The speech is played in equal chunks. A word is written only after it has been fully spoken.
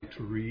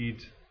to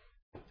read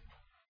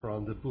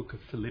from the book of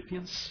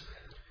Philippians.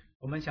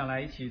 我们想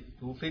来一起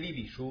读腓立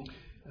比书。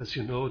 As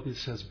you know,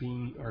 this has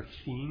been our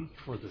theme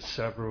for the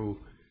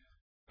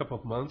couple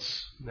of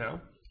months now.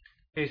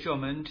 这也是我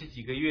们这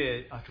几个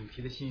月主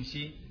题的信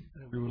息。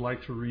 We would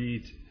like to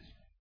read,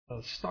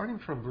 starting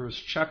from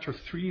chapter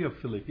 3 of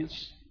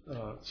Philippians,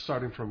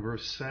 starting from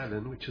verse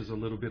 7, which is a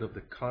little bit of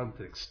the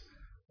context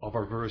of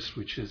our verse,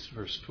 which is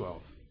verse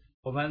 12.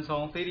 我们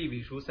从腓立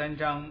比书3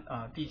章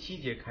第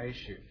7节开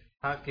始，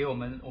他给我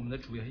们的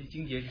主要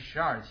经节是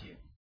12节。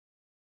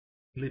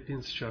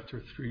 Philippians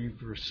chapter 3,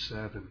 verse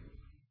 7.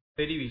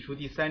 腓立比书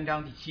第3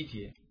章第7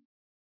节。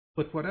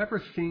 But whatever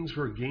things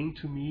were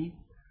gained to me,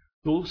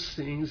 those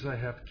things I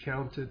have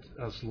counted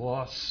as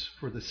loss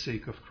for the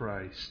sake of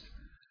Christ.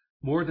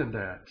 More than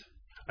that,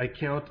 I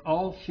count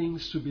all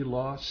things to be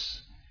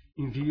loss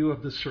in view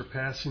of the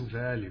surpassing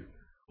value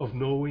of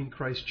knowing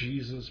Christ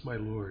Jesus my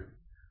Lord,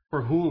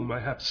 for whom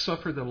I have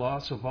suffered the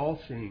loss of all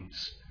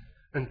things,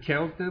 and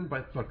count them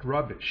but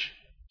rubbish,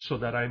 so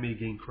that I may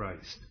gain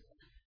Christ.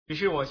 于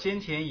是我先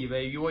前以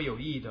为与我有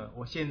益的，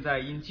我现在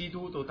因基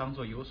督都当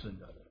作有损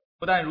的。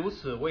不但如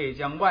此，我也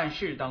将万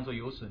事当作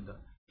有损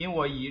的，因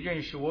我以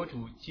认识我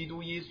主基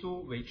督耶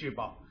稣为至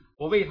宝。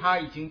我为他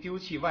已经丢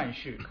弃万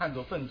事，看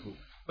作粪土，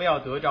不要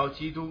得着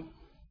基督。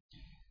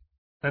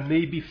 And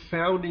may be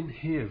found in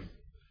him,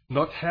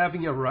 not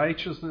having a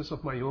righteousness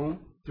of my own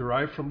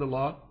derived from the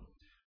law,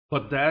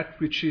 but that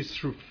which is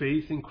through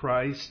faith in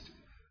Christ,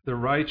 the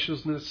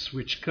righteousness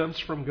which comes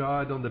from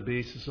God on the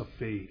basis of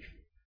faith,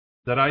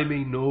 that I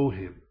may know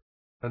him,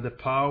 and the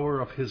power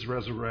of his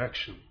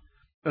resurrection,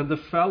 and the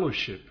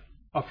fellowship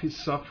of his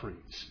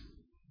sufferings,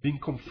 being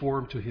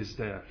conformed to his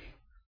death,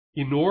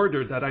 in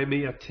order that I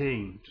may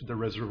attain to the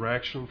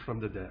resurrection from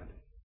the dead.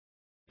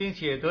 并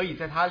且得以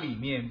在他里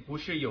面，不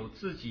是有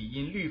自己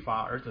因律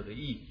法而得的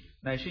义，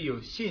乃是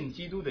有信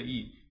基督的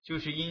义，就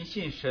是因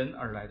信神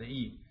而来的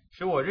义，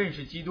使我认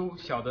识基督，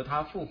晓得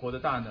他复活的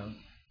大能，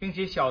并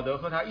且晓得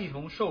和他一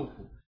同受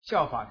苦，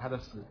效法他的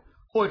死，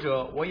或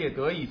者我也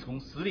得以从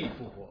死里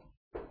复活。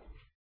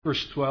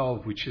 Verse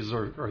 12, which is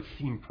our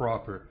theme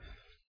proper.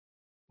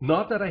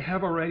 Not that I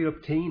have already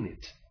obtained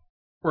it,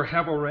 or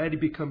have already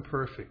become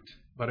perfect,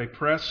 but I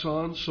press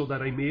on so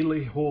that I may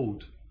lay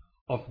hold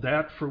of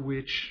that for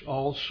which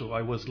also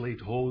I was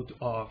laid hold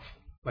of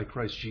by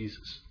Christ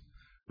Jesus.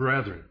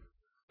 Brethren,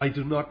 I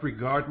do not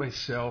regard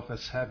myself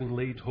as having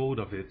laid hold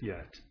of it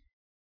yet.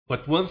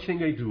 But one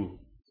thing I do,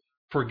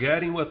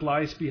 forgetting what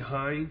lies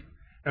behind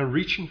and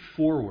reaching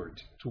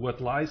forward to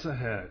what lies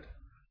ahead,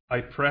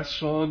 I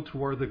press on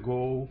toward the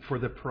goal for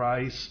the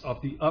prize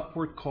of the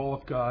upward call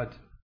of God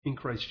in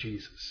Christ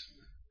Jesus.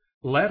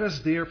 Let us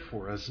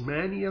therefore, as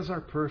many as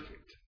are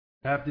perfect,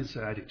 have this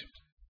attitude.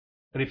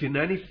 And if in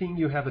anything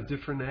you have a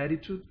different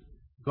attitude,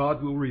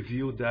 God will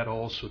reveal that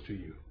also to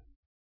you.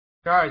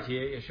 12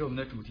节也是我们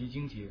的主题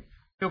经节。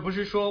这不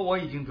是说我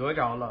已经得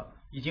着了，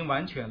已经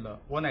完全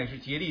了，我乃是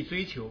竭力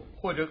追求，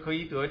或者可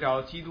以得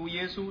着基督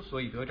耶稣，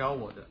所以得着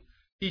我的。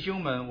弟兄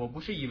们，我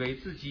不是以为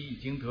自己已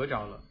经得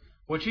着了，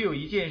我只有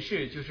一件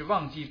事，就是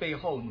忘记背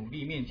后，努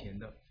力面前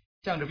的，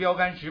向着标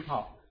杆直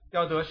跑，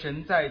要得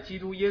神在基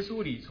督耶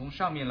稣里从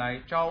上面来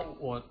招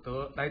我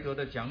得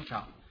的奖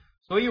赏。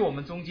所以我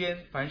们中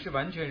间凡是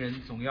完全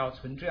人，总要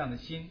存这样的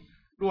心。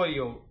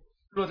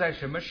若在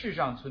什么事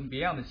上存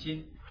别样的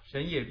心，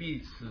神也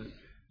必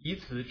以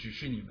此指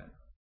示你们。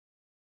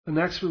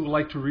 Next, we would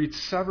like to read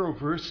several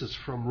verses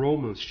from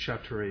Romans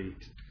chapter 8.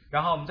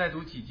 然后我们再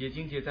读几节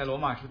经节，在罗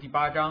马书第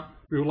8章。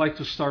 We would like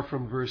to start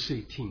from verse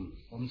 18.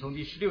 我们从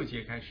第16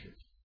节开始。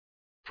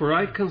 For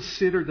I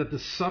consider that the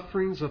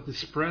sufferings of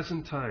this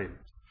present time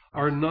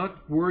are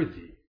not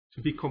worthy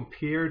to be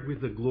compared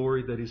with the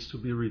glory that is to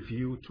be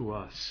revealed to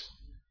us.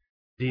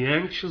 The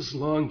anxious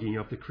longing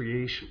of the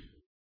creation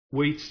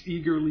waits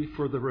eagerly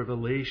for the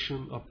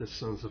revelation of the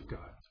sons of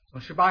God.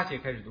 从18节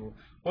开始读。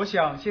我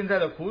想现在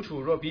的苦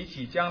楚，若比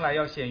起将来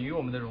要显于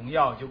我们的荣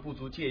耀，就不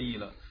足介意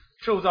了。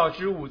受造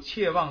之物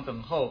切望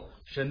等候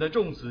神的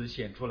众子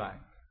显出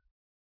来。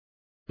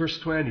 Verse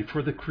 20,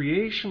 For the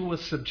creation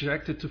was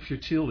subjected to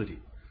futility,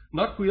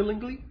 not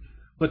willingly,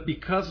 but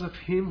because of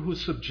him who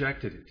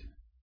subjected it,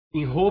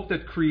 in hope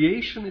that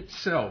creation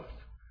itself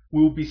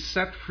will be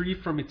set free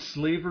from its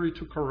slavery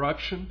to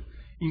corruption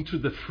into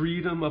the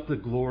freedom of the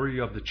glory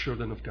of the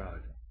children of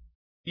God.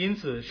 因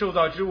此受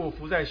造之物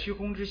伏在虚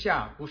空之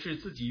下，不是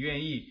自己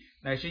愿意，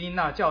乃是因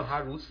那叫他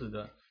如此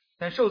的。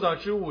但受造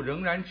之物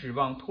仍然指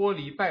望脱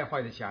离败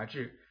坏的辖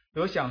制，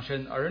得享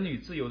神儿女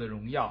自由的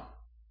荣耀。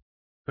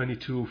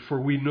 22, For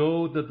we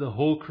know that the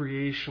whole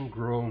creation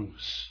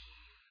groans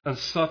and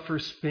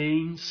suffers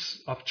pains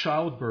of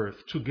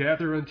childbirth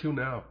together until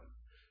now.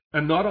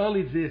 And not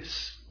only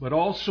this, but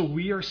also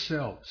we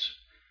ourselves,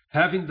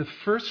 having the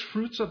first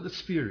fruits of the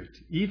Spirit,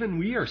 even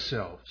we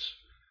ourselves,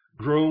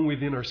 groan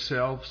within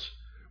ourselves,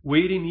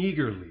 waiting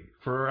eagerly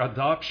for our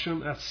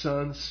adoption as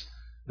sons,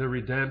 the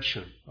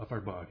redemption of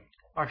our body.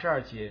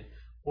 22节，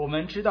我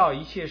们知道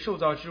一切受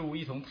造之物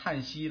一同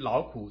叹息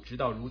劳苦，直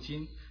到如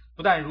今。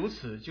不但如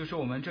此，就是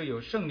我们这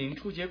有圣灵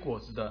初结果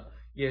子的，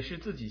也是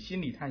自己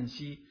心里叹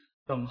息，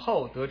等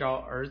候得着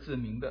儿子的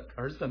名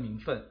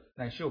分，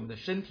乃是我们的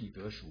身体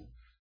得赎。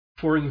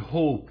For in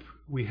hope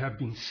we have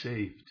been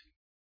saved.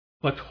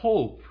 But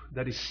hope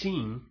that is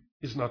seen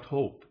is not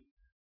hope.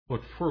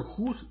 But for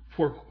who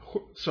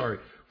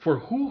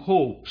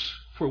hopes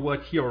for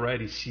what he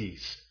already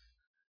sees?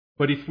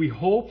 But if we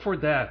hope for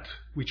that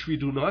which we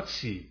do not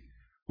see,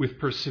 with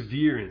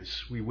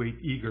perseverance we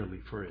wait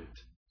eagerly for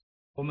it.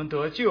 我们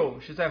得救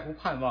是在乎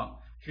盼望，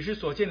只是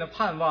所见的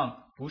盼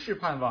望不是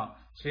盼望，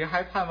谁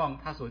还盼望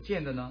他所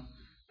见的呢？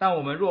但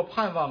我们若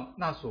盼望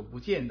那所不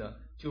见的，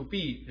就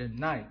必忍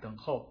耐等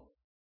候。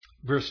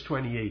Verse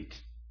 28.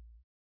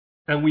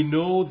 And we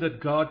know that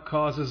God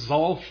causes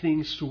all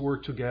things to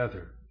work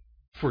together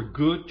for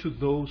good to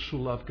those who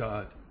love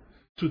God,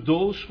 to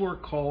those who are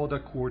called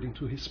according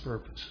to his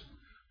purpose.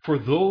 For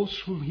those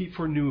whom he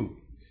foreknew,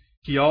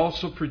 he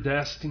also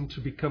predestined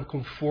to become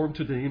conformed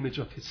to the image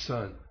of his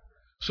Son,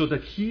 so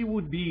that he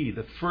would be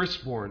the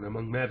firstborn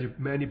among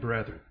many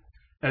brethren.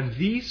 And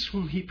these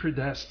whom he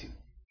predestined,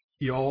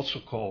 he also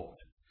called.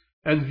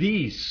 And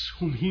these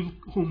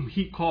whom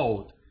he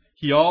called,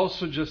 he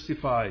also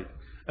justified.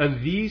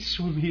 And these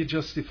whom he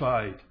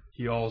justified,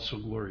 he also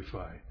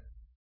glorified.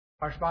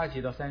 28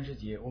节到30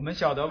节，我们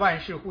晓得万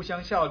事互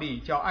相效力，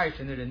叫爱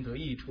神的人得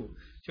益处，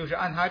就是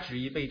按他旨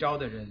意被召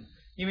的人。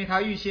因为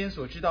他预先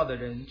所知道的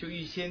人，就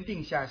预先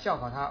定下效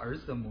法他儿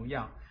子的模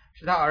样，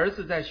使他儿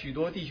子在许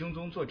多弟兄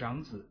中做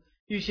长子。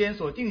预先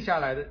所定下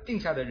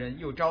的人，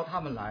又招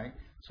他们来；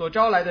所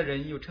招来的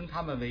人，又称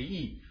他们为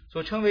义；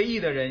所称为义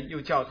的人，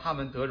又叫他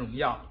们得荣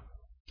耀。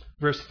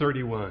Verse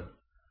 31.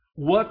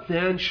 What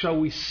then shall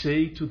we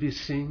say to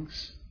these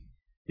things?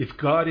 If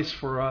God is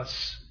for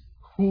us,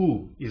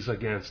 who is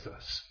against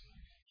us?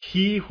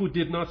 He who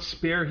did not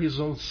spare his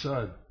own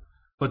son,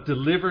 but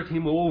delivered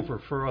him over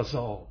for us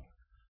all,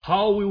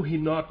 how will he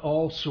not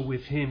also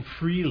with him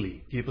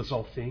freely give us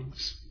all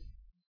things?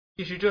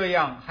 既是这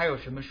样，还有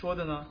什么说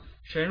的呢？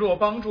神若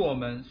帮助我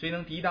们，谁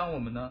能抵挡我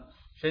们呢？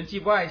神既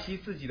不爱惜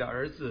自己的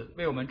儿子，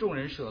为我们众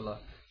人舍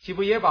了，岂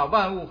不也把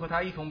万物和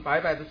他一同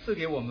白白的赐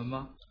给我们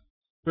吗？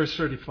 Verse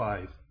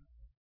 35.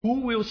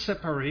 Who will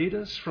separate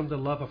us from the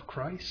love of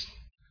Christ?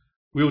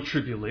 Will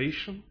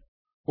tribulation,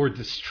 or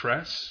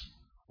distress,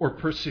 or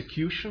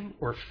persecution,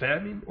 or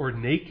famine, or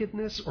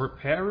nakedness, or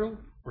peril,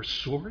 or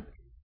sword?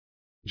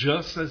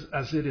 Just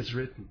as it is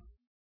written,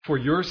 for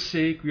your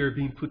sake we are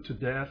being put to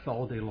death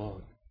all day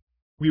long.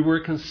 We were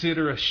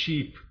considered as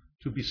sheep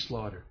to be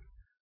slaughtered.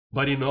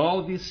 But in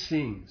all these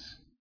things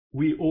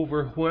we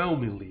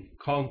overwhelmingly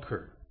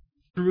conquer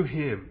through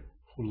him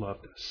who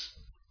loved us.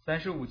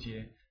 35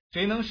节，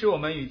谁能使我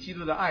们与基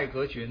督的爱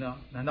隔绝呢？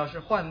难道是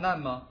患难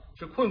吗？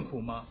是困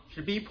苦吗？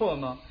是逼迫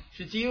吗？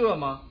是饥饿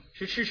吗？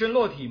是赤身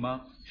裸体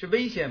吗？是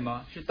危险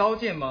吗？是刀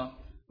剑吗？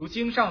如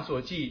经上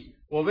所记，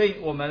我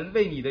们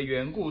为你的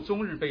缘故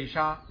终日被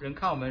杀，人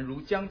看我们如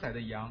将宰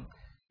的羊。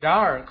然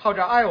而靠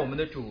着爱我们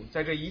的主，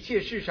在这一切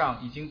事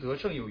上已经得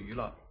胜有余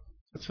了。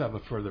 Let's have a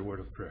further word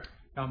of prayer.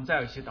 让我们再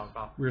有一些祷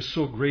告。 We're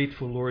so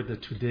grateful, Lord, that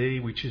today,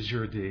 which is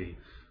your day,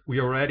 we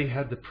already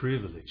had the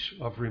privilege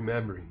of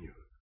remembering you.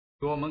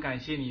 主，我们感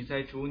谢你，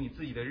在主你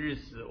自己的日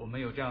子，我们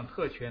有这样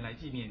特权来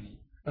纪念你。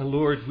 And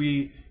Lord,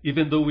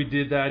 even though we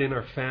did that in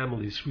our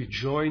families, we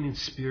join in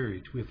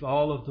spirit with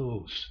all of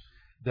those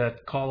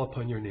that call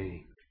upon your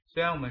name.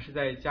 虽然我们是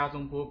在家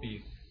中剥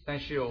饼，但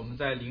是我们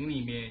在灵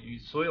里面与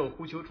所有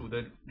呼求主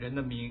的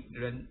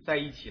人在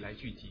一起来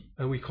聚集。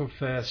 And we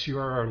confess you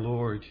are our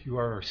Lord, you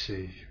are our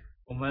Savior.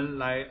 我们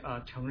来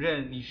承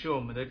认你是我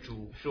们的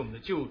主，是我们的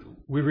救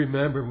主。 We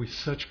remember with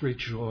such great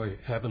joy,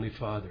 Heavenly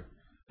Father,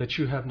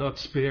 that you have not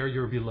spared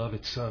your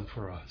beloved Son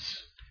for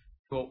us.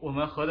 我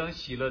们何等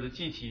喜乐的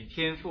记起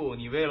天父，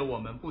你为了我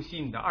们不惜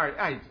你的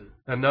爱子。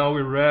 And now we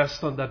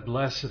rest on that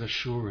blessed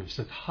assurance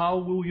that how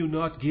will you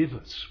not give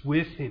us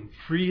with him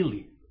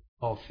freely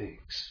all things?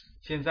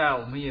 现在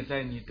我们也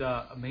在你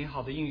的美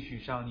好的应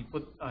许上，你不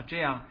这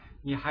样，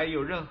你还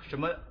有什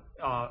么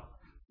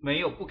没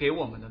有不给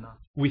我们的呢？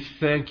 We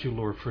thank you,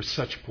 Lord, for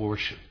such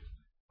portion.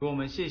 主，我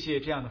们谢谢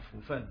这样的福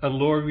分。 And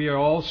Lord, we are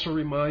also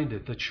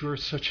reminded that you are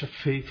such a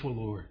faithful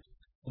Lord,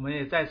 我们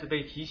也再次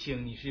被提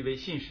醒，你是一位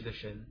信实的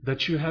神。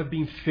 that you have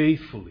been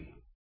faithfully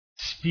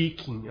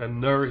speaking and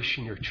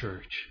nourishing your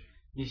church.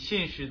 你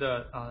信实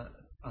的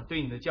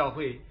对你的教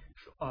会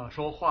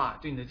说话，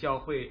对你的教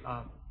会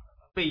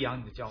喂养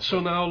你的教会。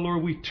 So now,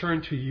 Lord, we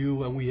turn to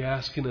you and we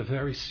ask in a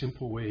very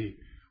simple way,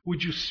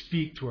 would you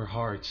speak to our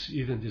hearts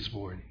even this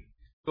morning?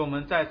 我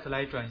们再次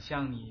来转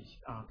向你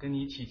跟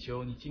你祈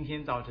求，你今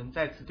天早晨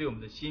再次对我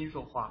们的心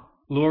说话。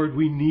 Lord,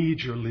 we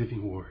need your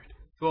living word.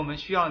 说我们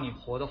需要你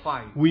活的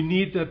话语， We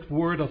need that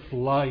word of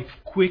life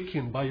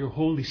quickened by your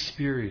Holy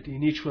Spirit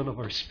in each one of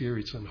our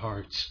spirits and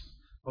hearts.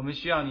 我们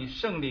需要你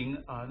圣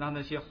灵让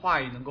那些话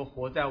语能够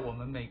活在我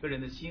们每个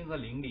人的心和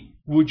灵里。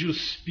 Would you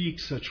speak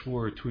such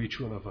word to each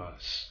one of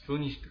us? 主，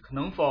你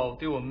能否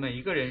对我们每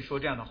一个人说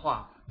这样的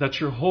话？ That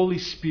your Holy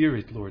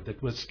Spirit, Lord,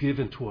 that was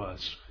given to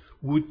us,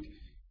 would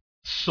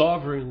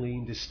sovereignly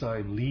in this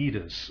time lead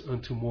us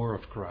unto more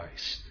of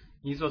Christ.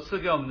 你所赐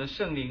给我们的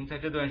圣灵，在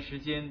这段时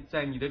间，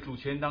在你的主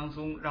权当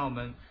中，让我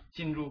们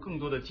进入更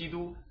多的基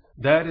督。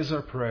That is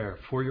our prayer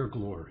for your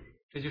glory.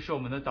 这就是我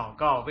们的祷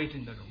告，为着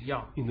你的荣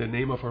耀， In the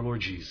name of our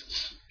Lord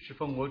Jesus. 是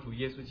奉我主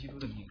耶稣基督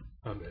的名。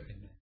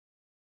 Amen.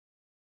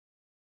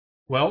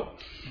 Well,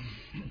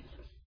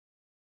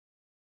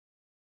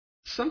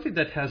 something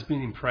that has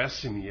been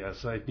impressing me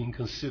as I've been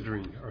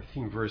considering our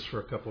theme verse for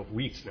a couple of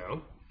weeks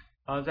now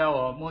在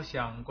我默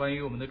想关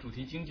于我们的主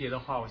题经节的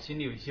话，我心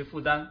里有一些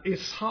负担，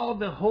 is how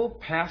the whole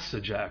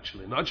passage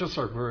actually, not just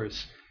our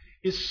verse,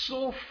 is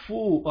so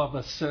full of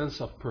a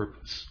sense of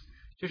purpose.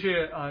 就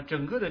是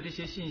整个的这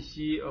些信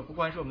息，不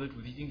光是我们的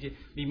主题经节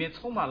里面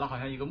充满了好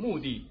像一个目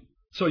的。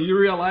 So you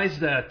realize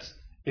that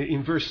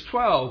in verse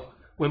 12,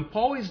 when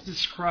Paul is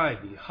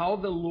describing how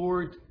the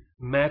Lord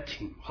met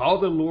him, how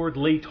the Lord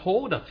laid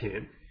hold of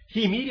him,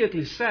 he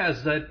immediately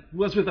says that it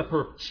was with a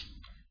purpose.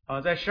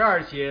 在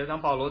12节，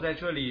当保罗在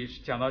这里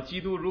讲到基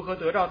督如何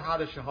得到他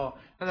的时候，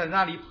他在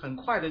那里很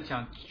快的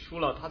讲出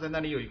了他在那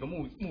里有一个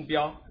目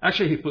标。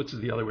 Actually, he puts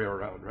it the other way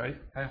around, right?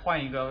 还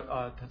换一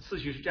个他次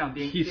序是这样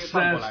He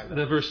换过 says, 来的。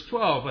 the verse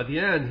 12, at the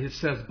end, he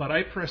says, But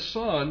I press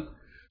on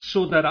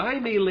so that I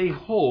may lay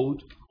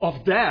hold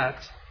of that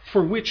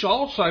for which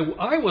also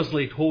I was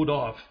laid hold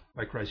of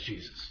by Christ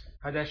Jesus.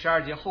 他在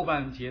12节后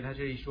半节，他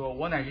这里说：“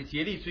我乃是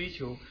竭力追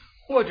求，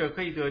或者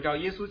可以得着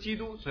耶稣基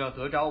督所要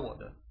得着我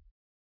的。”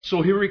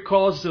 So he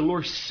recalls the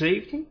Lord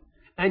saved him,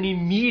 and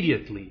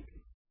immediately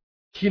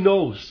he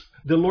knows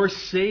the Lord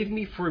saved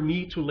me for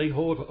me to lay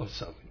hold of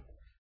something.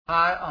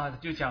 他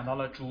就讲到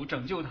了主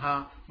拯救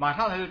他，马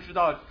上他就知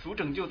道主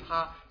拯救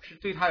他是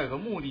对他有个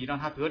目的，让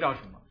他得着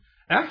什么。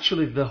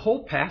 Actually, the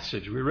whole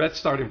passage, we read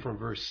starting from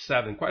verse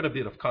 7, quite a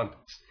bit of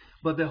context,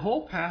 but the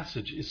whole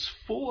passage is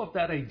full of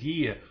that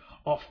idea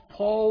of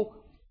Paul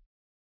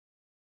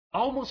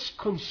almost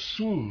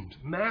consumed,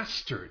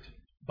 mastered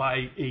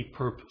by a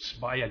purpose,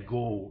 by a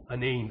goal,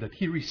 an aim that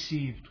he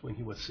received when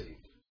he was saved.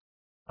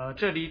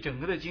 这里整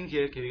个的经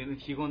节给人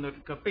提供的这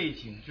个背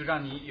景，就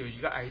让你有一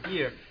个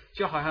idea，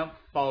 就好像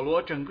保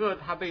罗整个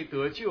他被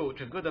得救，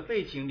整个的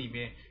背景里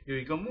面有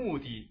一个目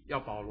的，要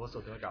保罗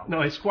所得着。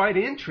 Now, it's quite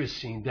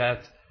interesting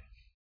that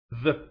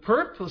the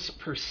purpose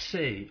per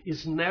se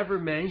is never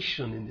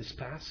mentioned in this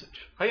passage.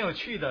 很有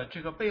趣的，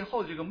这个背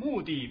后的这个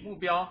目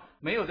标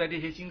没有在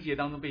这些经节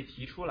当中被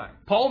提出来。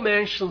 Paul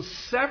mentions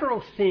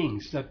several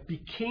things that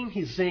became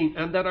his aim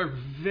and that are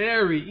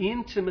very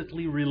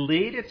intimately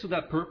related to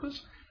that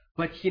purpose,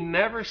 but he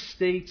never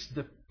states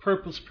the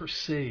purpose per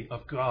se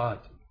of God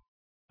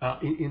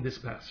in this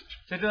passage.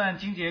 在这段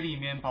经节里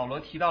面，保罗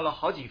提到了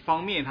好几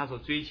方面他所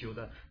追求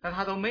的，但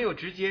他都没有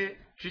直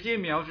接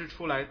描述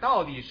出来，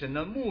到底神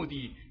的目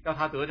的要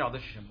他得着的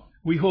是什么。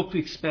 We hope to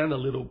expand a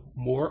little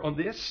more on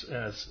this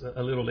as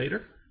a little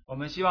later. 我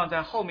们希望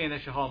在后面的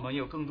时候，我们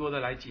有更多的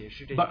来解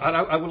释这 But 个。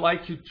 I would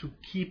like you to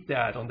keep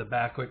that on the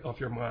back of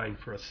your mind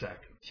for a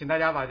second. 请大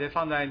家把这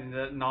放在你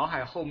的脑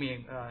海后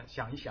面，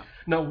想一想。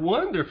 Now,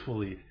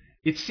 wonderfully,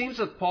 it seems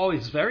that Paul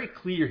is very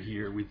clear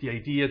here with the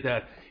idea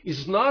that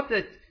it's not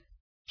that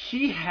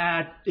he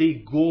had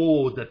a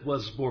goal that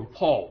was born.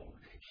 Paul,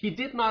 he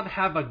did not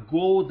have a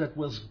goal that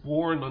was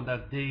born on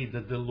that day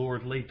that the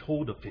Lord laid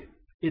hold of him.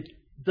 It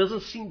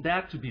doesn't seem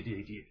that to be the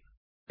idea.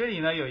 这里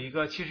呢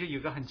其实有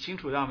一个很清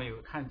楚的，我们有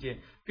个看见，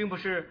并不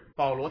是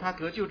保罗他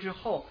得救之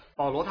后，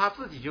保罗他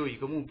自己就有一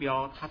个目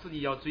标，他自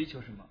己要追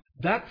求什么。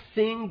 That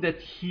thing that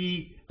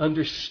he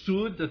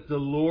understood that the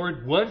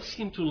Lord wants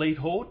him to lay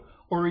hold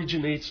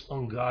originates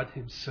on God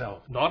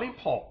himself, not in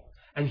Paul.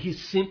 And he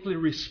simply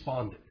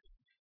responded.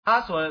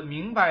 他所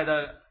明白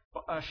的，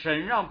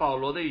神让保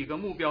罗的一个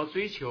目标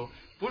追求，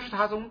不是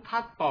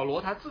保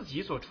罗他自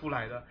己所出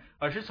来的，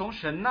而是从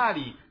神那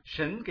里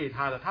神给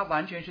他的，他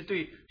完全是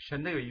对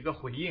神的有一个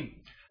回应。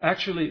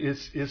 Actually,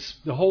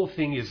 the whole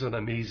thing is an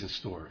amazing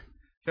story.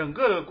 整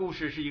个的故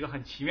事是一个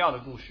很奇妙的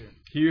故事。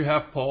 Here you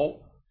have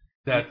Paul,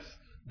 that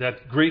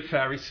great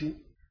Pharisee,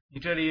 你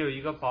这里有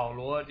一个保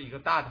罗，一个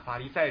大的法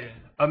利赛人，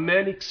 a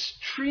man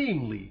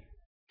extremely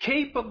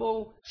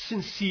capable,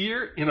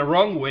 sincere, in a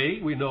wrong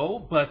way, we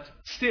know, but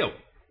still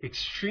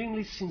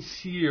extremely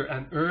sincere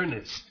and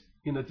earnest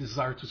in a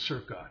desire to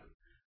serve God.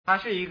 他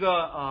是一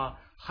个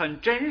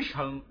很真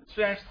诚，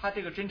虽然他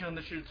这个真诚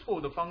的是错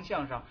误的方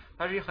向上，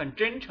他是很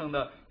真诚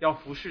的要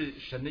服侍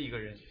神的一个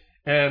人。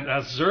 And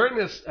as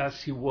earnest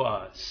as he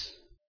was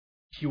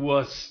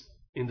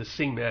in the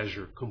same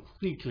measure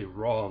completely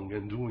wrong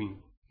and doing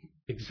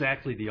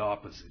exactly the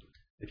opposite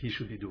that he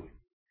should be doing.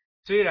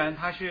 虽然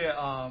他是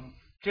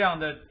这样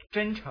的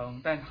真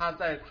诚，但他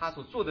在他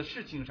所做的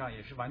事情上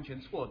也是完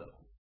全错的。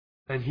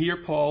 And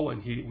here Paul,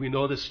 we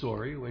know the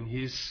story, when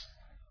he's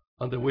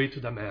on the way to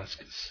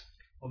Damascus,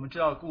 我们知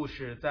道故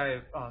事，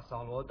在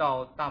扫罗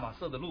到大马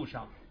色的路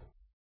上，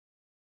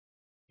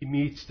 he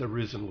meets the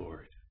risen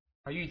Lord.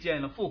 他遇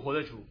见了复活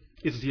的主。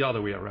 It's the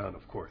other way around,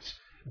 of course.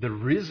 The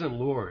risen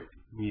Lord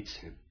meets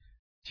him.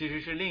 其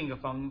实是另一个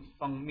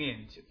方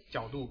面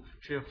角度，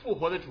是复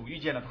活的主遇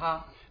见了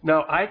他。 Now,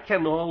 I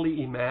can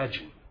only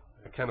imagine,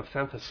 I kind of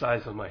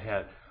fantasize on my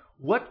head,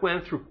 what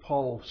went through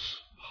Paul's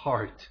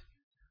heart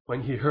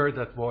when he heard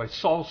that voice,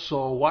 Saul,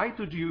 Saul, why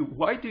do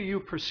you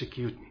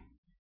persecute me?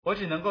 我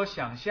只能够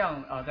想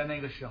象在那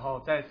个时候，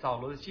在扫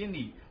罗的心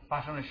里发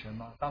生了什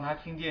么。当他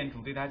听见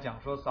主对他讲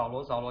说：“扫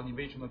罗，扫罗，你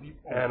为什么逼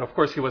迫我？” And of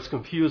course he was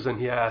confused and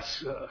he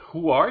asked,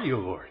 Who are you,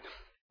 Lord?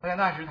 在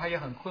那时他也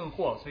很困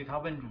惑，所以他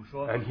问主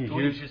说：“ And 主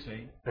你是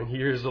谁？” and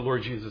here's the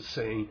Lord Jesus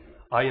saying,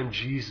 I am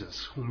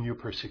Jesus whom you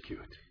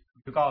persecute.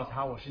 就告诉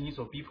他：“我是你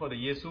所逼迫的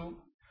耶稣。”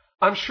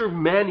 I'm sure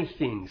many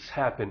things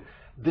happen.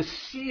 The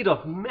seed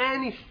of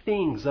many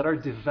things that are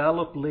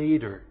developed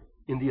later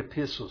in the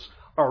epistles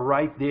are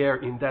right there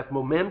in that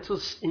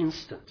momentous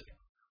instant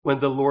when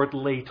the Lord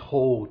laid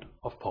hold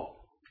of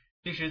Paul.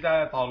 其实，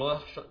在保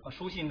罗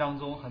书信当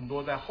中，很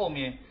多在后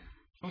面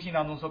书信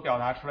当中所表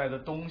达出来的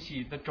东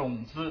西的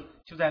种子，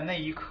就在那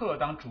一刻，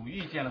当主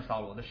遇见了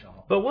扫罗的时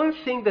候。But one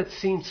thing that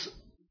seems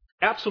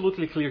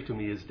absolutely clear to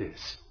me is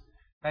this.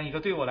 但一个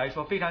对我来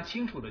说非常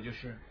清楚的就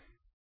是，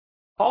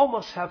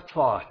 Paul must have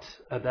thought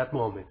at that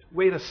moment,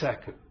 wait a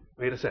second.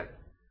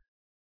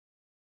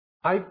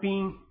 I've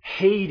been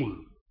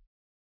hating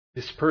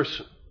this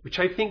person, which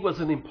I think was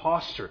an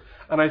imposter,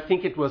 and I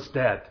think it was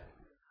dead.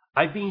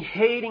 I've been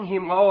hating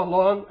him all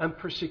along and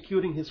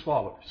persecuting his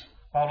followers.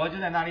 保罗就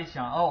在那里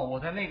想，我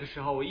在那个时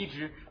候我一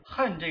直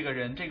恨这个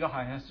人，这个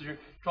好像是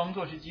装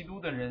作是基督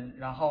的人，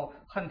然后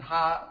恨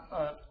他，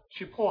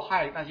去迫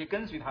害那些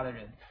跟随他的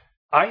人。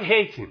I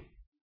hate him,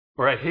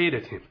 or I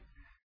hated him.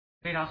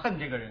 非常恨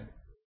这个人。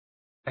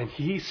And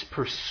he's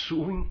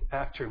pursuing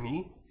after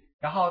me?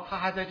 然后他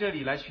还在这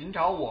里来寻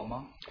找我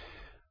吗？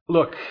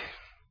 Look,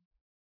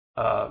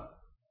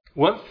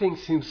 one thing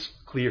seems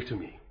clear to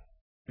me.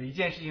 有一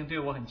件事情对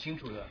我很清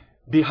楚的。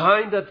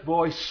Behind that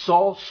voice,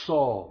 Saul,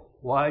 Saul,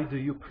 why do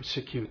you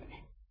persecute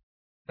me?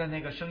 在那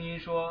个声音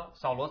说：“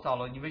扫罗，扫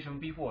罗，你为什么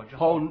逼迫我？”之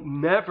后 Paul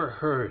never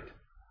heard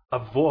a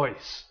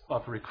voice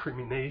of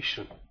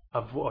recrimination,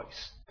 a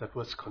voice that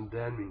was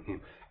condemning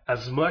him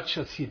as much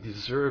as he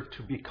deserved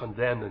to be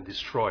condemned and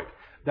destroyed.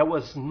 That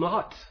was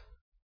not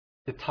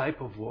the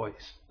type of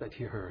voice that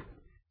he heard.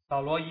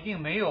 扫罗一定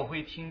没有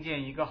会听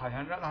见一个好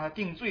像让他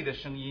定罪的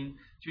声音，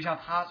就像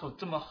他所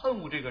这么恨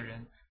恶这个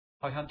人，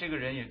好像这个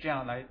人也这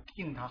样来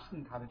定他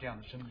恨他的这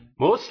样的声音。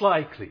Most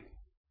likely,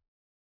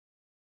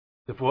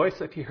 the voice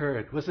that he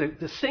heard was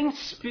the same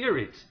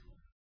spirit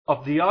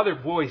of the other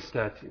voice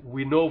that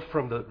we know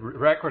from the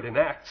record in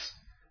Acts.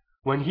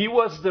 When he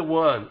was the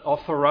one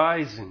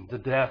authorizing the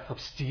death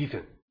of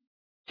Stephen,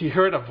 he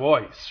heard a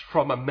voice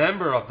from a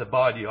member of the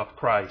body of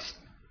Christ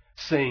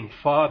saying,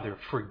 Father,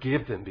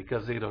 forgive them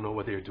because they don't know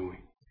what they're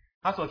doing.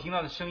 他所听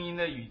到的声音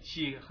的语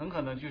气，很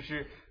可能就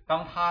是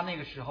当他那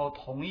个时候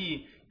同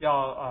意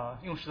要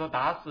用石头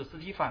打死司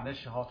提反的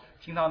时候，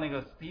听到那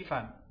个司提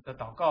反的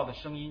祷告的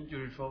声音，就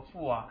是说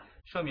父啊，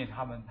赦免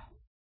他们。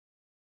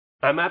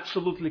I'm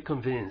absolutely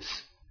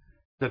convinced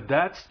that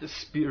that's the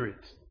spirit,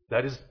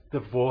 that is the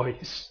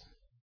voice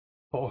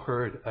Paul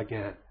heard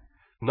again.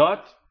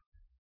 Not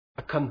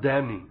a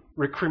condemning,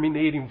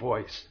 recriminating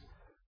voice,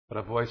 but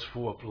a voice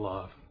full of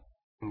love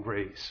and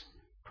grace,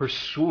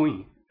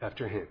 pursuing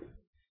after him.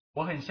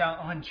 我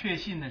很确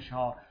信的时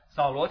候，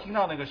扫罗听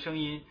到那个声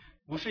音，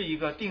不是一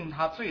个定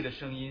他罪的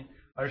声音，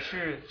而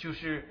是就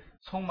是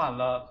充满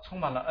了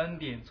恩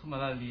典、充满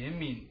了怜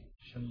悯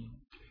声音。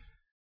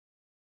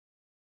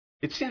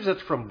It seems that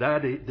from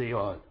that day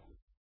on,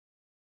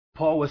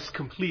 Paul was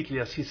completely,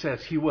 as he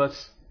says, he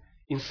was,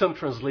 in some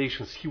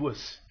translations, he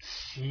was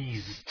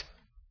seized.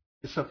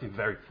 It's something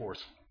very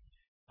forceful.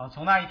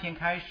 从那一天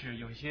开始，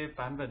有一些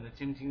版本的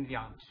经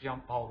讲，就像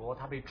保罗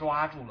他被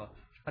抓住了，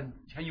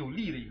很有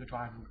力的一个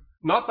抓住。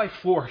Not by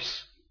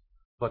force,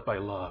 but by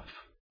love,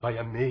 by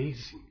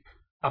amazing,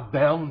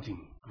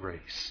 abounding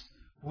grace.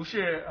 不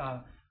是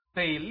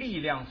被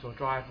力量所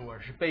抓住，而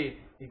是被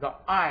一个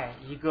爱，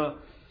一个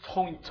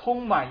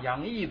充满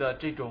洋溢的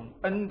这种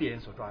恩典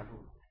所抓住。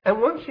And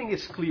one thing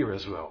is clear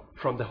as well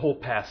from the whole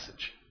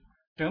passage.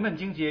 整本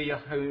经节也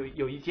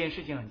有一件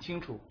事情很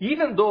清楚。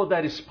Even though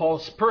that is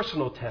Paul's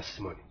personal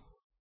testimony,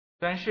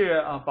 虽然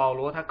是保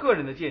罗他个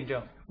人的见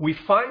证， we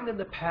find in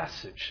the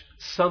passage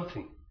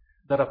something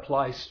that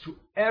applies to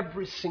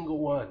every single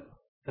one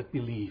that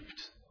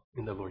believed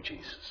in the Lord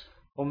Jesus.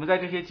 我们在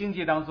这些经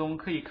节当中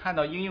可以看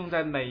到应用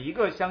在每一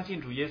个相信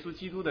主耶稣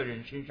基督的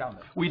人身上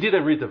的。We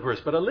didn't read the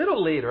verse, but a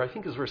little later, I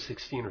think it's verse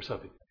 16 or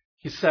something,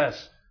 he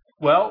says,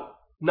 well,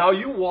 now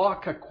you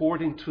walk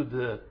according to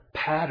the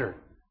pattern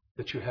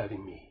that you have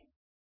in me.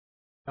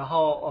 然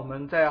后我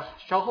们在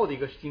稍后的一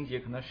个经节，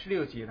可能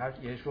16节，他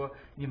也说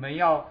你们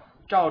要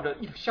照着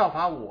效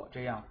法我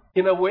这样。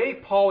In a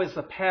way, Paul is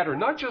a pattern,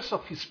 not just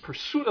of his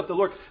pursuit of the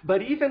Lord,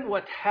 but even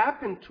what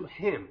happened to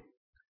him.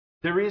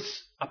 There is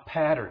a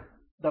pattern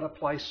that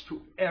applies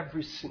to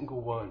every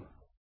single one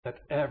that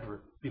ever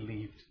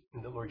believed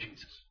in the Lord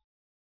Jesus.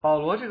 保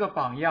罗这个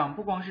榜样，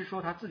不光是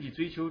说他自己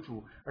追求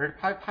主，而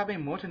他被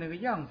磨成那个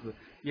样子，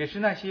也是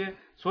那些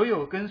所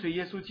有跟随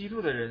耶稣基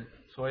督的人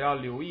所要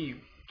留意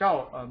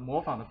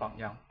模仿的榜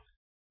样。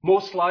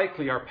Most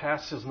likely our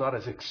past is not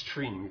as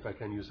extreme, if I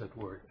can use that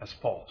word, as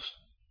Paul's.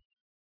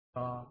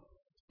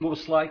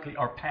 Most likely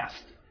our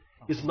past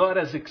is not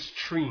as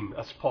extreme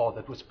as Paul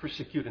that was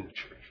persecuting the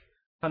church.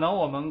 可能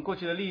我们过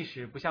去的历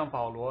史不像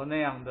保罗那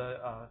样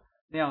的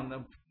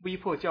逼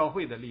迫教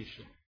会的历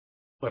史，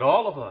 But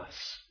all of us,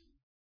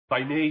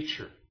 by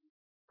nature,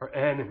 are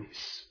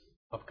enemies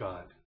of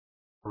God,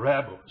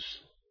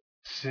 rebels,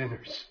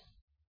 sinners,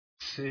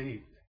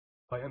 saved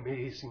by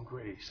amazing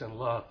grace and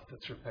love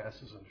that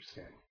surpasses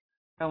understanding.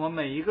 但我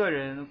们每一个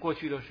人过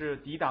去都是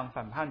抵挡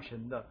反叛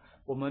神的，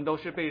我们都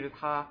是被着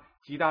他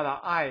极大的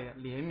爱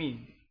怜悯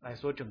来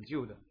所拯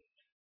救的。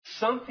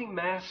 Something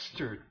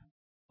mastered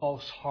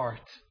Paul's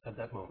heart at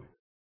that moment.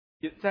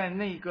 在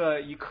那个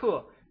一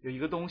刻，有一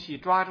个东西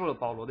抓住了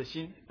保罗的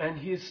心， And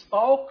his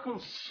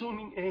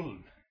all-consuming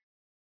aim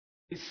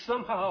is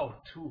somehow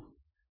to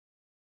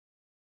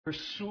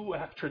pursue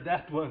after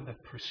that one that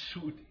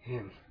pursued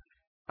him.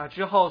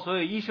 之后所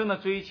有一生的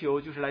追求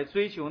就是来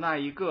追求那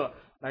一个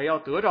来要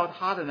得着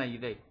他的那一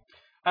位。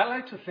 I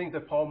like to think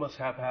that Paul must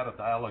have had a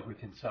dialogue with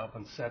himself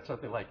and said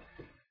something like,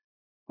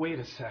 wait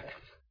a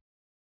second.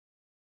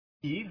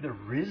 He, the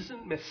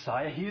risen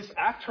Messiah, he is,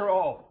 after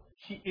all,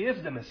 he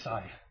is the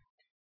Messiah.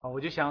 我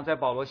就想在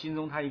保罗心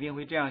中，他一定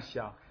会这样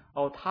想：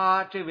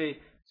他这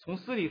位从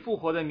死里复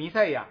活的弥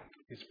赛亚，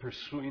 Is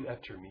pursuing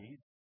after me.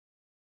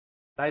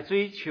 来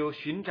追求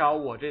寻找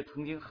我这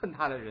曾经恨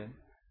他的人。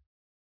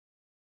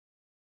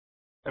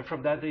 And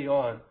from that day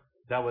on,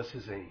 that was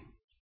his aim.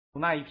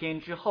 从那一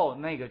天之后，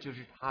那个就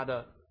是他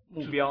的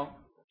目标，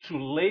 To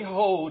lay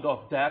hold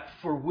of that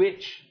for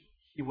which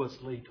he was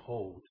laid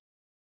hold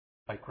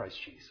by Christ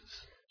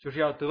Jesus. 就是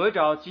要得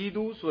着基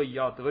督，所以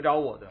要得着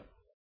我的。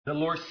 The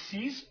Lord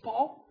seized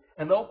Paul,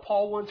 and now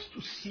Paul wants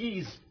to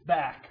seize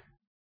back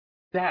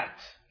that.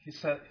 He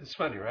said, it's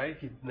funny, right?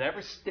 He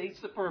never states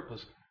the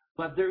purpose,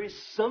 but there is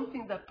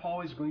something that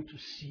Paul is going to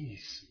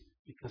seize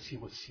because he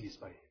was seized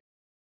by him.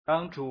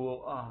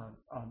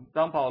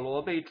 当保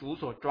罗被主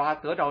所抓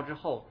得着之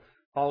后，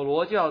保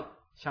罗就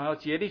想要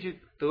竭力去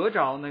得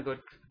着那个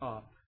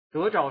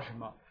得着什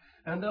么？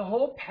 And the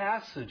whole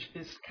passage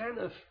is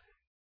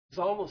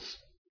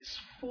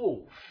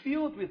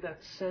filled with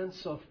that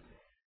sense of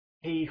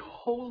a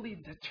holy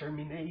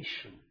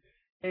determination,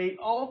 an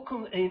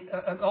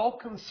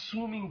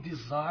all-consuming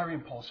desire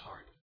in Paul's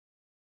heart.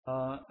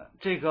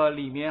 这个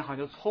里面好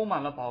像充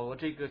满了保罗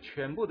这个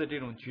全部的这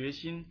种决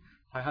心，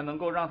好像能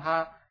够让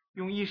他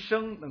用一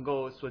生能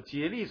够所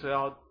竭力所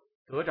要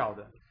得着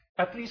的。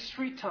 At least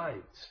 3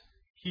 times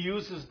he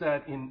uses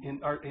that in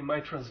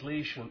my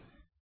translation,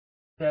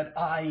 that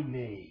I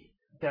may.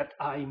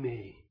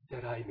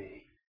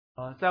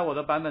 在我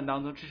的版本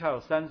当中，至少有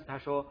3次他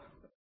说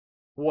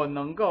我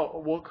能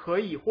够，我可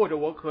以，或者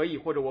我可以，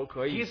或者我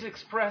可以。 He's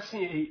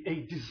expressing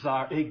a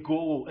desire, a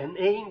goal, an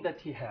aim that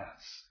he has.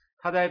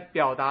 他在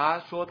表达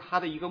说他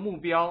的一个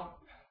目标，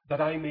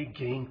 That I may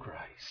gain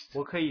Christ.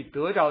 我可以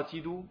得着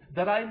基督，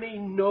 That I may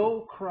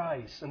know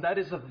Christ. And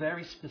that is a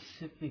very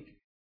specific,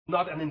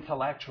 not an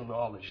intellectual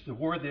knowledge. The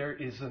word there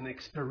is an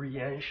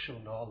experiential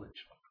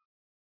knowledge.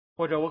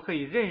 或者我可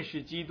以认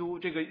识基督。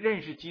这个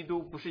认识基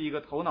督不是一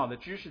个头脑的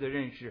知识的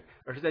认识，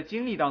而是在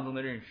经历当中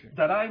的认识。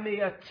 That I may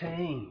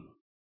attain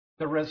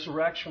the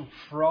resurrection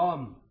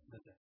from the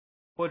dead.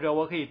 或者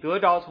我可以得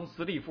着从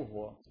死里复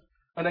活。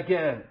 And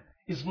again,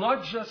 it's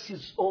not just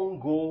his own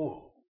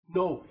goal.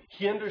 No,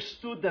 he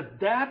understood that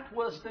that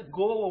was the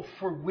goal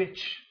for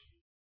which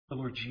the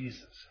Lord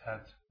Jesus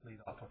had laid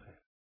out on him.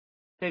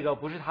 这个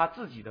不是他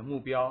自己的目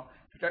标，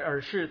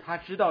而是他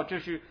知道这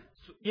是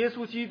耶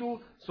稣基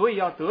督，所以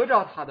要得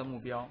着他的目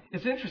标。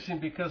 It's interesting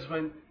because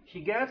when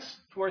he gets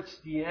towards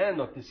the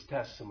end of this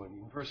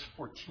testimony, in verse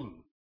 14,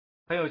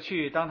 很有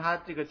趣，当他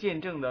这个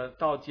见证的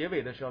到结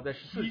尾的时候，在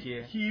14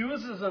节， he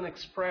uses an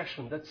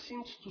expression that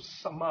seems to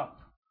sum up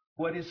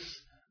what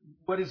is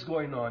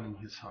going on in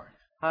his heart.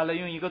 他来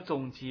用一个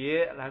总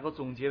结来够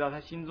总结到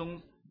他心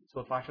中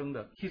所发生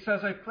的。 He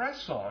says, I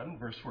press on,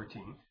 verse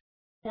 14,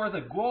 for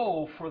the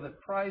goal, for the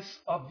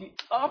price of the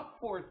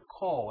upward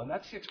call. And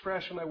that's the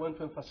expression I want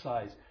to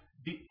emphasize.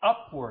 The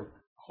upward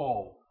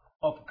call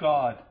of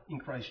God in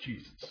Christ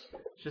Jesus.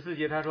 14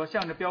节他说，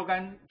向着标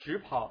杆直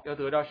跑，要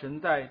得到神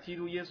在基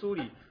督耶稣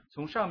里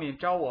从上面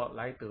招我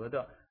来得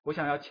的。我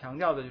想要强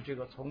调的就是这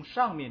个从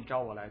上面招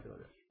我来得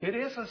的。 It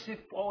is as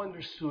if Paul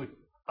understood,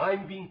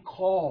 I'm being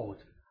called,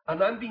 and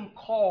I'm being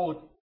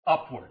called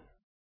upward.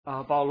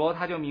 保罗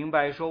他就明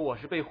白说，我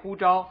是被呼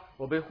召，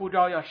我被呼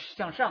召要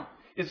向上。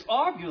 It's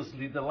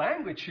obviously the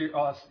language here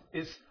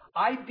is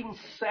I've been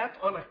set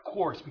on a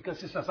course,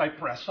 because he says I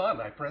press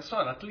on.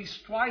 At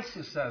least twice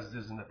he says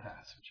this in the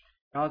passage.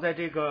 然后在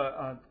这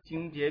个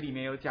经节里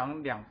面有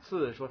讲2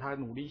次，说他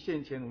努力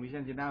向前，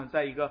他要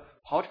在一个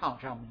跑场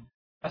上面。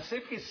 As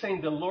if he's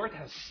saying the Lord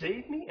has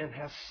saved me and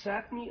has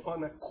set me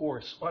on a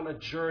course, on a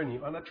journey,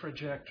 on a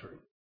trajectory.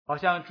 好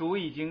像主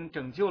已经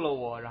拯救了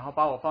我，然后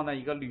把我放在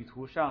一个旅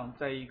途上，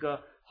在一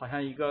个好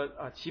像一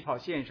个起跑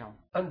线上。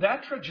 And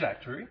that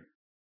trajectory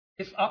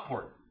is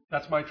upward.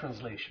 That's my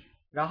translation.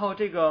 然后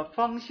这个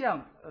方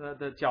向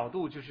的角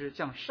度就是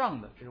向上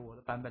的，这是我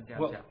的版本这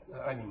样 Well, 讲。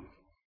 I mean,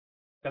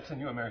 that's a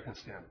New American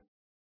Standard.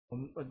 我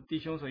们弟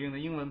兄所用的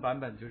英文版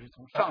本就是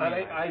从 And 上面 I,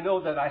 来的。 I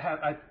know that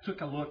I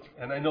took a look,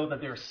 and I know that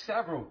there are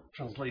several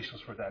translations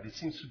for that. It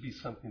seems to be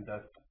something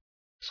that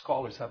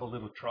scholars have a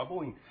little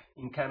trouble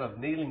in kind of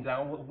nailing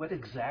down what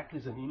exactly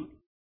is the meaning.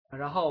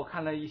 然后我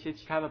看了一些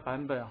其他的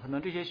版本，可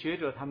能这些学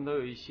者他们都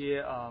有一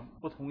些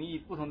不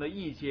同的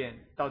意见，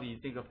到底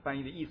这个翻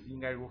译的意思应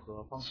该如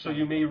何方 So 式。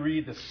 you may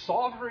read the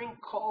sovereign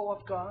call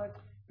of God,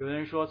 有的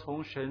人说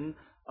从神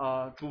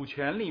主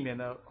权里面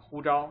的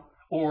呼召，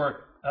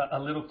 or a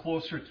little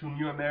closer to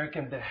New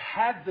American, the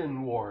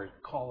heavenward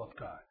call of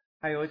God.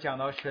 还有讲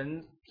到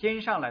神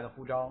天上来的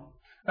呼召。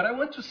 But I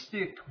want to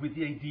stick with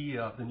the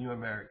idea of the New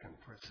American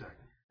for a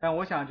second. 但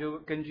我想就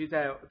根据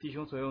在弟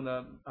兄所用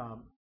的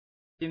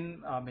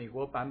美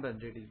国版本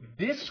这里，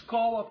 This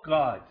call of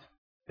God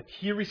that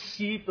he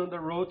received on the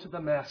road to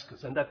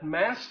Damascus and that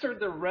mastered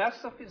the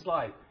rest of his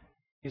life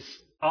is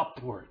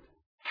upward,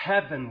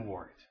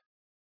 heavenward.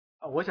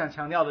 我想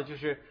强调的就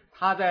是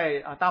他在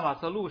大马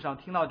色路上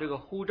听到这个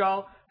呼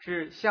召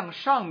是向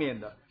上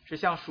面的，是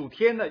向属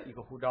天的一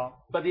个呼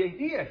召。 But the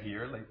idea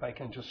here, like if I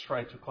can just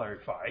try to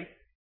clarify,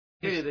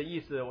 这里的意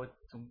思我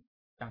总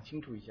讲清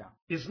楚一下，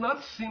 is not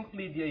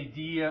simply the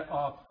idea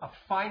of a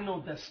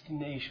final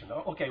destination.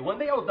 Okay, one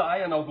day I'll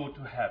die and I'll go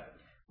to heaven.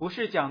 不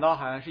是讲到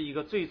好像是一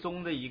个最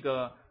终的一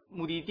个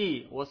目的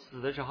地，我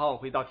死的时候我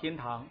会到天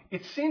堂。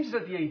 It seems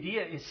that the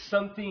idea is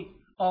something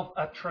of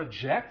a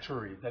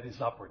trajectory that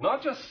is upward,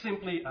 not just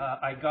simply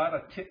I got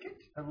a ticket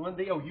and one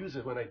day I'll use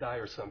it when I die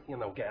or something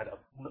and I'll get up.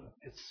 No,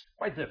 it's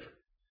quite different.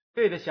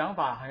 这里的想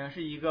法好像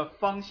是一个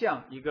方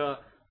向，一个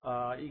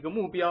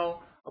目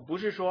标，不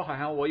是说好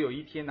像我有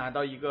一天拿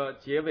到一个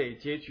结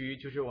局，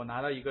就是我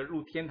拿到一个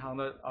入天堂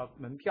的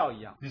门票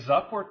一样。 This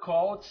upward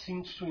call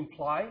seems to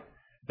imply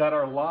that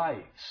our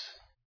lives,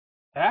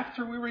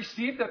 after we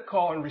receive that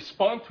call and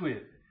respond to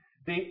it,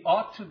 they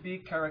ought to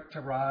be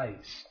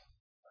characterized.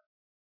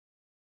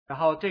 然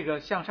后这个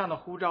向上的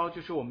呼召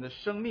就是我们的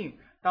生命，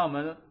当我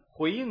们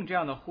回应这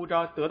样的呼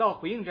召，得到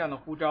回应这样的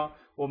呼召，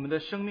我们的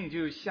生命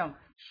就像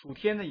属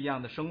天的一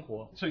样的生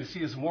活。 So you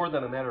see, it's more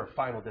than a matter of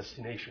final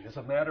destination. It's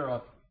a matter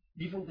of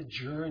even the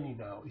journey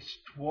now is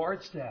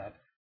towards that.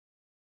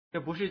 这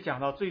不是讲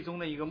到最终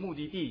的一个目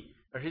的地，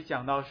而是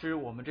讲到是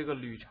我们这个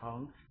旅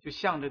程就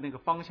向着那个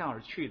方向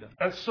而去的。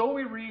 And so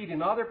we read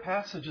in other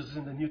passages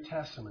in the New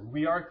Testament,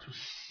 we are to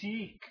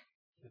seek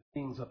the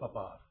things up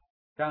above.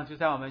 这样就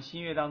在我们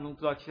新约当中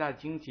读到其他的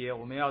经节，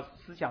我们要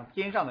思想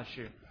天上的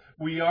事，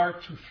 We are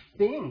to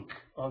think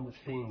on the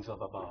things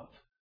of above.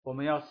 我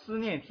们要思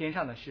念天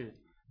上的事，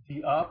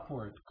 The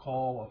upward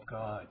call of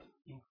God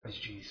in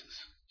Christ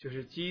Jesus. 就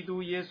是基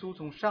督耶稣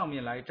从上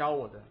面来招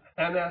我的。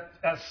 And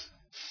as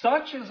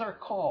such is our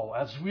call,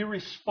 as we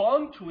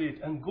respond to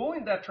it and go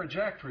in that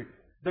trajectory,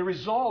 the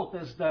result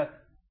is that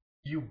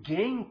you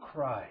gain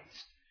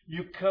Christ.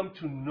 You come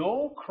to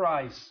know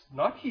Christ,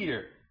 not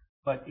here,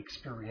 but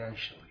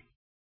experientially.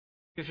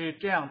 就是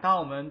这样，当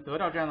我们得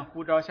到这样的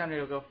呼召，向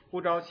这个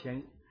呼召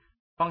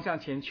方向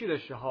前去的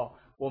时候，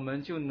我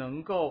们就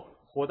能够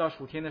活到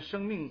属天的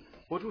生命，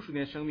活出属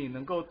天的生命，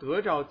能够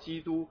得着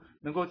基督，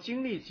能够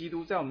经历基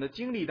督在我们的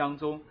经历当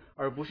中，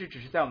而不是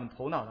只是在我们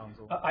头脑当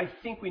中。 I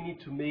think we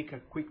need to make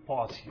a quick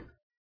pause here,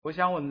 我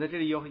想我们在这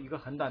里有一个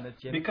很短的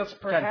because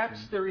暂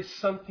perhaps 停， there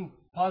is something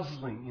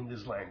puzzling in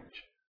this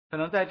language. 可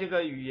能在这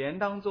个语言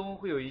当中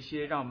会有一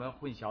些让我们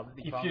混淆的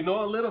地 If 方。 you know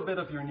a little bit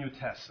of your New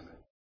Testament,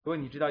 如果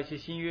你知道一些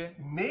新约，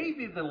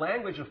 maybe the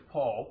language of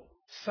Paul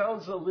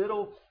sounds a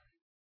little,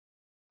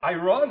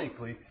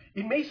 ironically,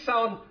 it may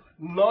sound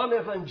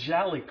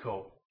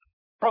non-evangelical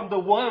from the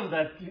one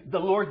that the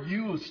Lord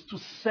used to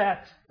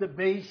set the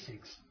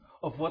basics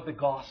of what the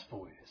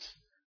gospel is.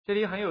 这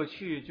里很有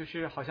趣，就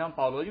是好像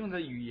保罗用的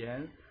语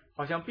言，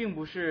好像并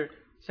不是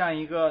像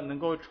一个能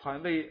够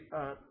为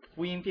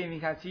福音奠定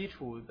下基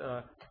础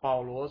的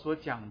保罗所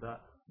讲的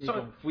那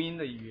种福音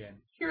的语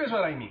言。 Here's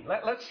what I mean.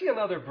 Let's see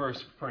another verse,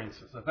 for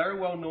instance, a very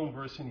well-known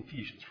verse in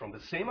Ephesians from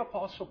the same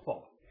Apostle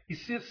Paul. He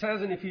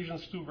says in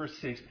Ephesians 2, verse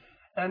 6,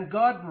 and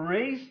God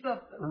raised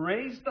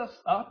us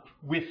up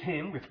with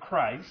him, with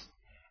Christ,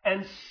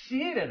 and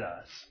seated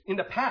us in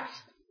the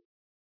past,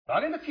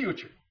 not in the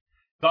future.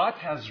 God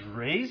has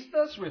raised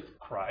us with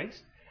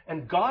Christ,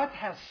 and God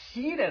has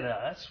seated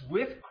us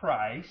with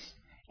Christ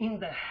in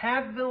the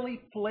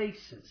heavenly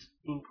places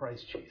in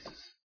Christ Jesus.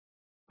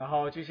 然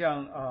后就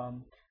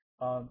像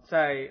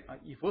在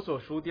以弗所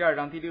书第2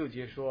章第6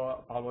节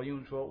说，保罗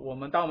用说，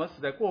当我们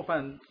死在过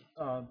犯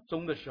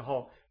中的时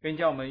候，便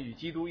叫我们与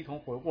基督一同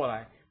活过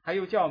来，他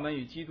又叫我们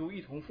与基督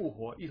一同复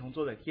活，一同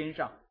坐在天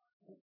上。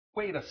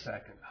 Wait a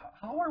second.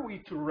 How are we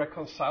to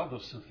reconcile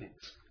those two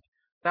things?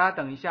 大家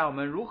等一下，我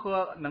们如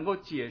何能够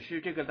解释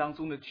这个当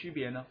中的区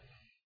别呢？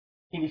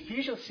 In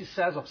Ephesians, he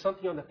says of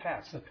something on the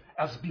past, that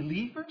as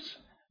believers,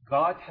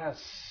 God has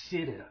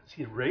seated us.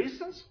 He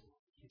raised us,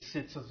 he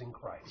sits us in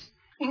Christ.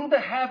 In the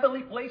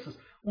heavenly places.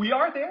 We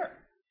are there.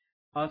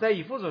 在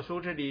以弗所书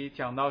这里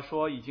讲到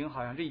说，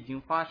好像这已经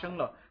发生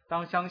了。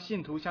当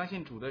信徒相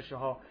信主的时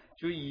候，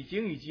就已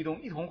经与基督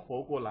一同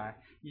活过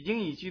来，已经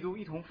与基督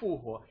一同复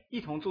活，一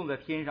同坐在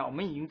天上，我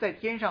们已经在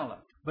天上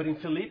了。 But in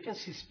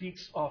Philippians, he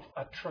speaks of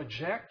a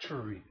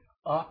trajectory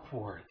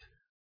upward.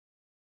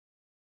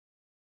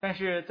 但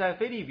是在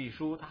腓立比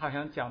书，他好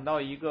像讲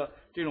到一个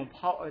这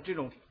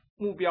种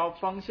目标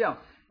方向，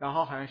然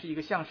后好像是一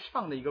个向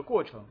上的一个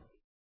过程。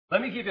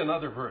 Let me give you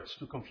another verse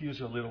to confuse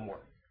you a little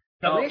more.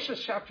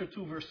 Galatians chapter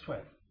 2, verse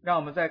 20. 让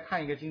我们再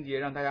看一个经节，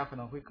让大家可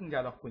能会更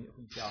加的混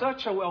淆。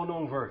 Such a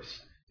well-known verse.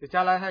 就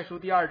加拉太书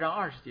第2章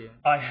20节，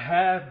 I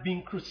have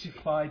been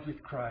crucified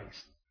with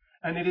Christ,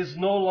 and it is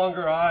no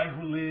longer I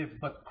who live,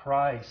 but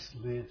Christ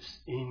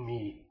lives in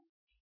me.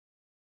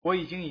 我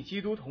已经与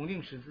基督同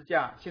定十字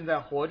架，现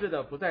在活着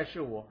的不再是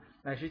我，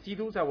乃是基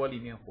督在我里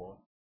面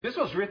活。 This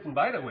was written,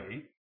 by the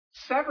way,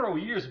 several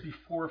years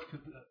before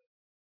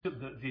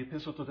the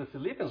epistle to the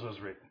Philippians was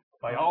written,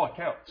 by all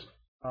accounts.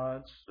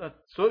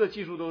 所有的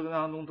记述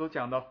当中都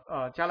讲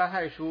到，加拉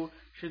太书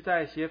是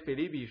在写腓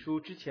立比书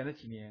之前的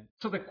几年。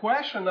 So the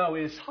question now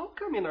is, how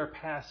come in our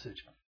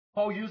passage,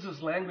 Paul uses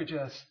language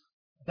as,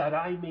 that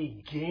I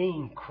may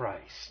gain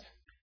Christ?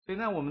 所以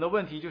那我们的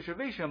问题就是，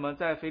为什么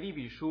在腓立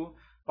比书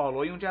保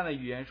罗用这样的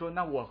语言说，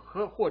那我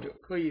或者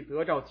可以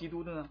得着基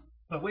督的呢？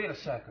 But wait a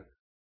second.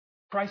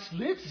 Christ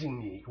lives in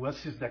me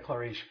was his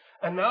declaration.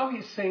 And now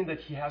he's saying that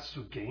he has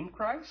to gain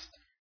Christ?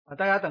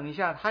 大家等一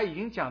下，他已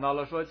经讲到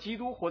了说基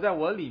督活在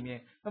我里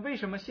面，那为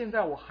什么现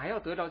在我还要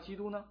得着基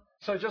督呢？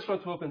 So I just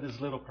want to open this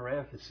little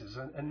parenthesis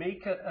and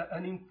make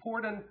an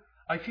important,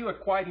 I feel a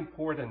quite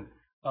important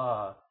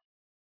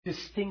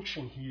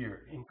distinction here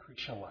in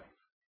Christian life.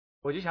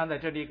 我就想在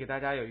这里给大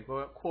家有一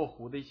个括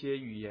弧的一些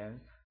语言，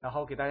然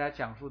后给大家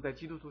讲述在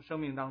基督徒生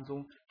命当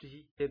中这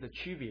些的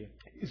区别。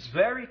 It's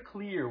very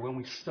clear when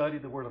we study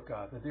the Word of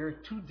God that there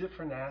are two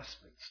different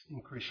aspects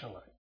in Christian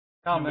life.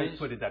 当我 You 们 may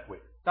put it that way.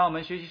 当我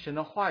们学习神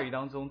的话语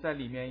当中，在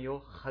里面有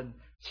很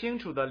清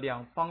楚的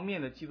两方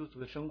面的基督徒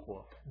的生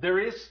活。 There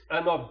is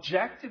an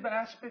objective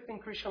aspect in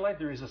Christian life.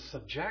 There is a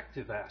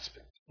subjective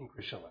aspect in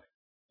Christian life.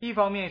 一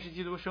方面是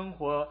基督生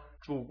活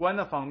主观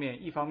的方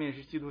面，一方面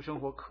是基督生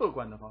活客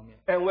观的方面。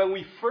 And when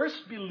we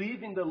first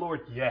believe in the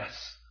Lord, yes,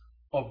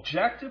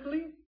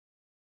 objectively,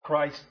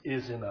 Christ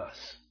is in us.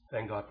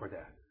 Thank God for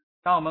that.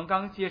 当我们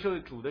刚接受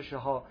主的时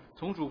候，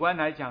从主观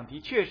来讲，的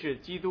确是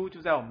基督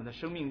就在我们的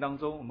生命当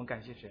中。我们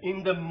感谢神。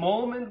 In the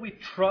moment we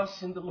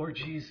trust in the Lord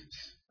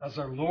Jesus as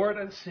our Lord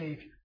and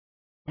Savior,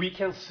 we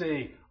can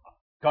say,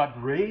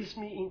 God raised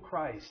me in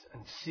Christ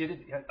and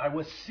I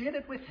was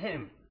seated with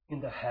him in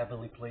the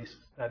heavenly places.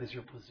 That is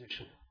your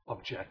position,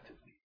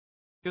 objectively.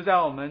 就在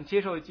我们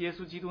接受耶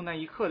稣基督那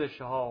一刻的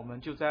时候，我们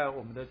就在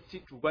我们的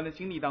主观的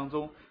经历当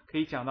中，可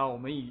以讲到我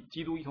们与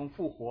基督一同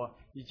复活，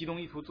与基督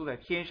一同坐在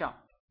天上。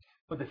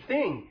 But the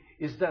thing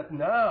is that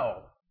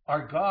now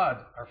our God,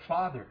 our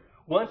Father,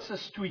 wants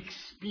us to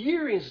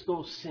experience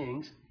those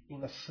things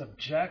in a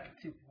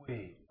subjective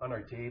way on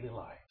our daily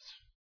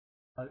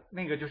lives.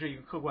 那个就是一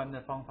个客观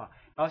的方法。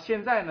然后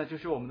现在呢，就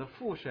是我们的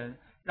父神，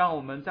让我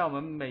们在我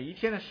们每一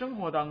天的生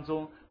活当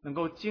中，能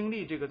够经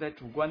历这个在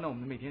主观的我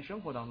们的每天生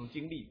活当中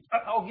经历。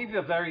 I'll give you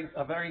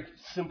a very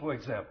simple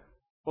example.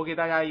 我给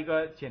大家一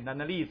个简单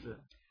的例子。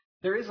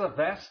 There is a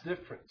vast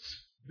difference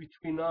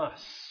between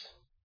us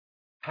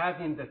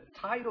having the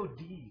title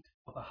deed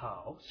of a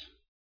house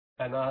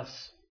and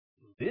us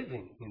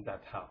living in that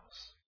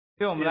house.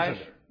 对我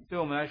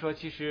们来说，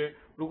其实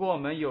如果我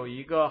们有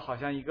一个好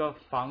像一个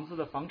房子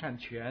的房产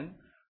权，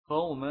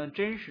和我们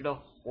真实的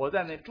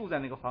住在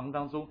那个房子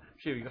当中，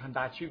是有一个很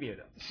大区别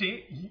的。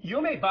 See, you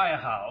may buy a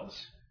house,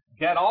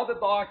 get all the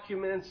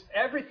documents,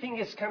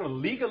 everything is kind of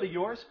legally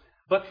yours,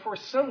 but for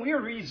some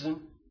weird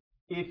reason,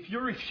 if you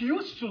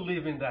refuse to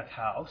live in that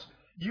house,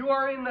 you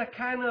are in a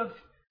kind of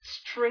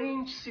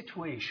strange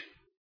situation.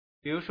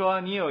 比如说，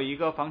你有一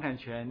个房产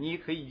权，你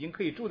已经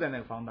可以住在那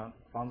个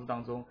房子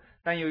当中，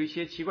但有一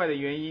些奇怪的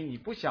原因，你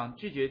不想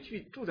拒绝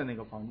去住在那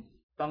个房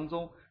当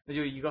中，那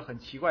就是一个很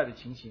奇怪的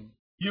情形。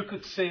 You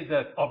could say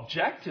that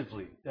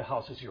objectively the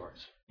house is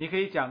yours, 你可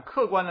以讲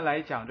客观的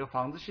来讲，这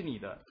房子是你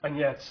的， and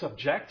yet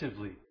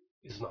subjectively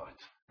is not.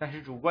 但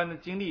是主观的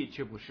经历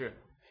却不是。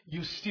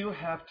 You still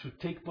have to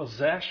take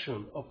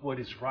possession of what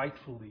is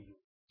rightfully yours.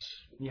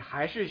 你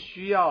还是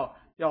需要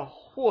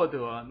获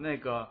得那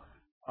个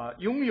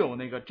拥有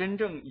那个真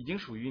正已经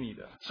属于你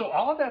的。 So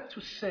all that to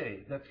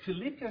say that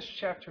Philippians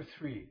chapter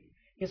 3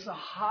 is a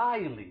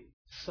highly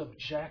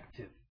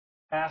subjective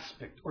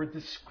aspect or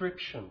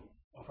description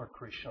of our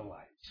Christian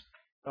lives.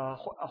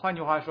 换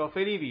句话说，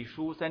腓立比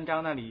书3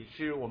章那里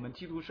是我们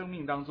基督生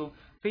命当中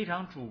非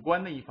常主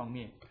观的一方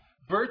面。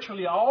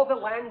 Virtually all the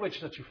language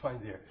that you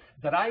find there,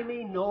 that I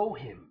may know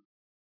him,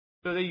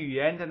 所有的语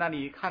言在那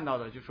里看到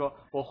的，就是说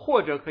我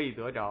或者可以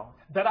得着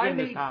that I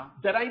认识他，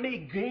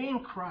 may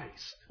gain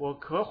Christ, 我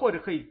或者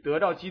可以得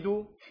到基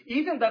督，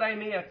 even that I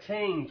may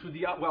attain to the,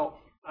 well,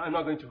 I'm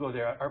not going to go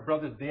there. Our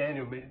brother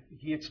Daniel,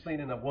 he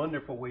explained in a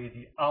wonderful way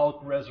the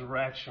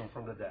out-resurrection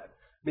from the dead.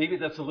 Maybe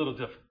that's a little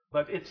different,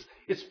 but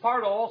it's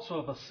part also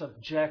of a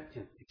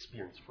subjective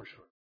experience for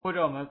sure. 或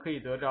者我们可以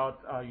得着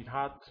与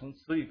他从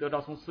死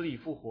里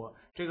复活。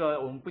这个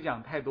我们不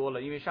讲太多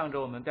了，因为上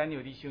周我们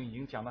Daniel 弟兄已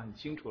经讲得很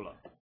清楚了。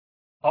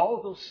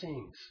All those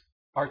things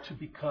are to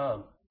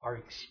become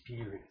our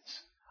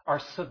experience, our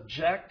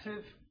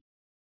subjective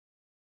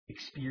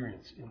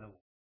experience in the Lord.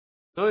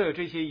 所有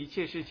这些一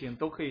切事情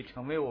都可以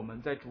成为我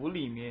们在主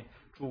里面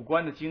主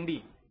观的经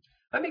历。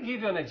Let me give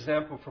you an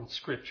example from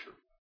Scripture.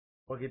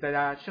 我给大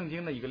家圣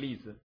经的一个例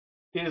子，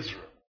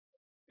 Israel.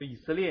 以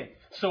色列。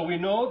So we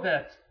know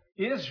that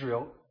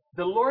Israel,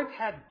 the Lord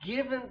had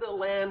given the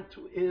land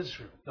to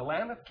Israel, the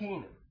land of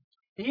Canaan,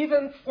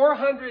 even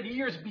 400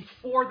 years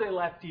before they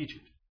left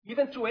Egypt.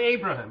 Even to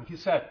Abraham, he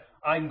said,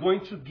 I'm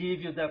going to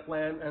give you that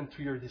land and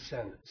to your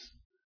descendants.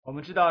 我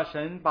们知道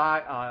神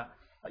把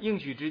应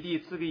许之地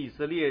赐给以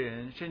色列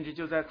人，甚至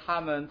就在他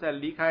们在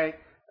离开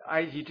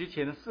埃及之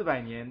前的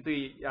400年，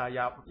对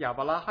亚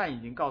伯拉罕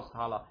已经告诉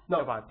他了，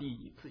要把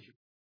地赐去。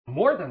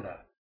More than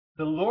that,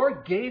 the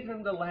Lord gave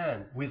them the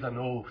land with an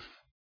oath.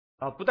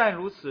 不但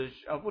如此，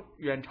不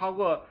远超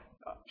过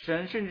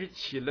神甚至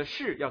起了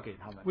誓要给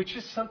他们， Which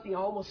is something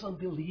almost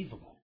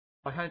unbelievable.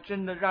 好像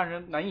真的让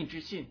人难以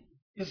置信。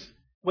Is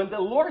when the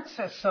Lord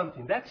says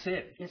something, that's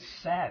it. It's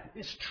said.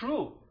 It's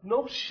true.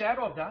 No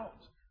shadow of doubt.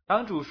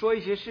 当主说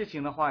一些事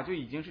情的话，就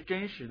已经是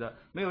真实的，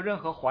没有任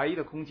何怀疑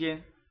的空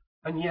间。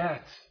And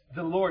yet,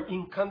 the Lord,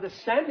 in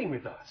condescending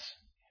with us,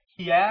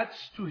 He adds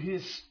to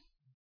His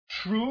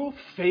true,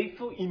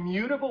 faithful,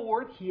 immutable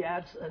word, He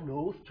adds an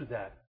oath to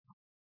that.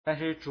 但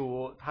是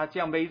主他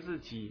降卑自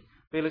己，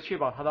为了确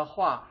保他的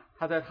话，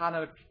他在他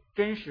那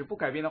真实不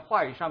改变的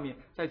话语上面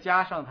再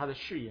加上他的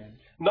誓言。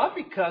Not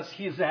because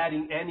He's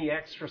adding any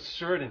extra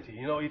certainty.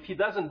 You know, if He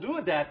doesn't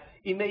do that,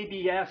 it may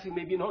be yes, it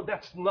may be no.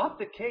 That's not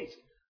the case.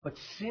 But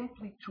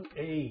simply to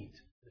aid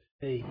the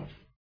faith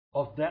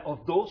of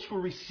those who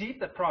receive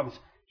that promise,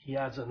 He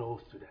adds an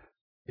oath to that.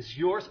 It's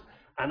yours,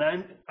 and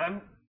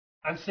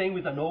I'm saying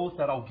with an oath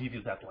that I'll give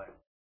you that land.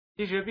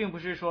 其实并不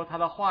是说他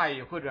的话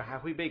语或者还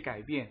会被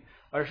改变，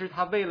而是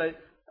他为了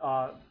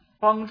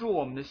帮助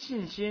我们的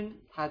信心，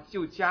他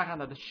就加上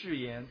他的誓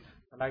言，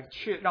来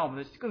让我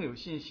们的更有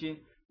信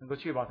心，能够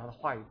确保他的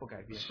话语不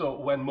改变。So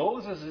when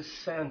Moses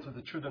is sent to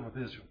the children of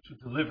Israel to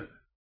deliver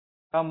them,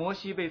 当摩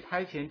西被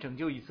差遣拯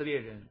救以色列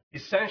人，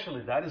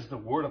 essentially that is the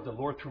word of the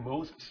Lord through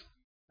Moses.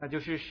 那就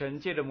是神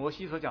借着摩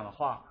西所讲的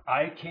话，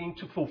 I came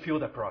to fulfill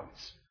that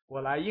promise. 我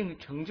来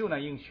成就那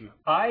应许。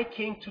 I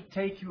came to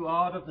take you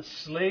out of the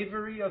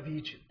slavery of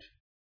Egypt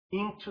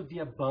into the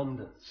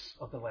abundance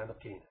of the land of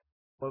Canaan.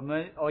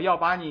 我要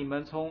把你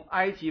们从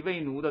埃及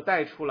为奴的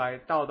带出来，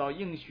到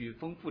应许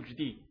丰富之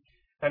地。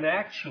 And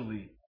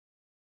actually,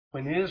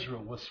 when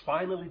Israel was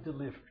finally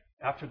delivered,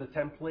 after the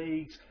 10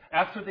 plagues,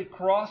 after they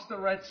crossed the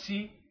Red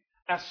Sea,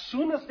 as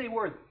soon as they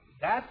were,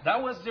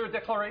 that was their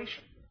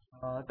declaration.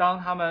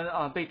 当他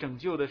们被拯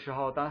救的时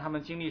候，当他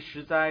们经历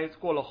十灾，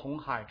过了红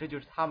海，这就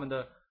是他们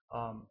的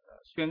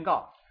宣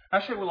告。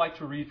 Actually, I would like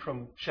to read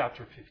from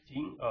chapter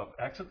 15 of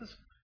Exodus.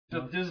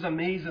 So this is an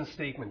amazing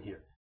statement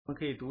here. 我们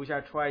可以读一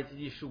下出埃及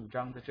记15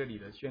章在这里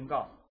的宣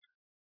告。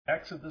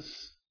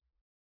 Exodus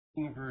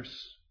in verse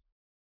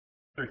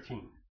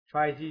 13. 出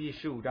埃及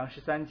记15章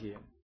13节。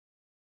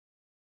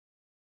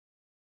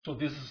 So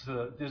this is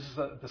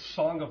the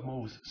song of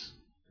Moses.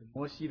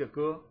 摩西的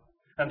歌，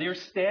 And they're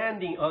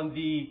standing on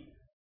the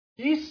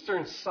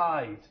eastern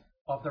side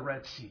of the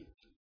Red Sea,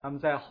 他们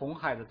在红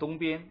海的东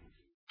边，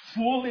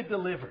 fully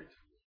delivered,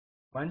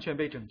 完全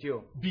被拯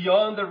救，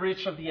 beyond the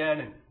reach of the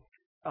enemy.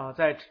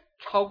 在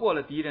超过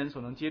了敌人所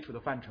能接触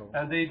的范畴。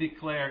 And they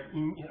declare,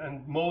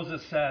 and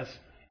Moses says,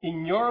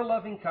 in your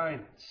loving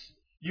kindness,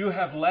 you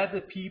have led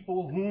the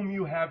people whom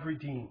you have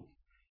redeemed.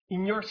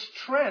 In your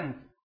strength,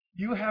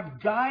 you have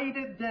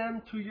guided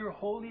them to your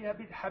holy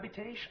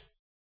habitation.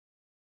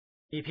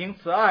 你凭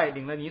慈爱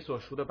领了你所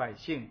属的百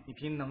姓，你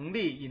凭能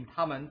力引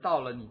他们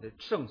到了你的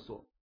圣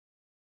所。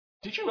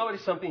 Did you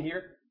notice something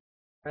here?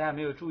 大家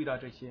没有注意到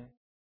这些？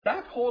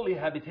 That holy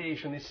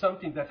habitation is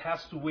something that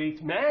has to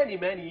wait many,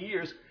 many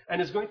years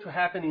and is going to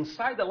happen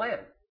inside the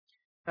land.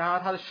 当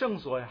然，他的圣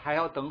所还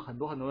要等很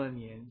多很多的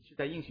年，是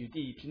在应许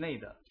地之内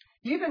的。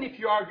 Even if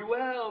you argue,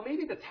 well,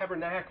 maybe the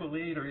tabernacle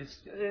later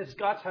is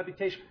God's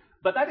habitation,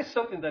 but that is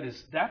something that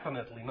is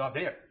definitely not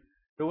there.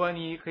 如果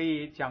你可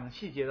以讲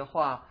细节的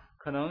话，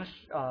可能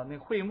是那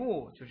会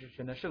幕就是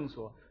神的圣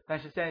所，但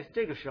是在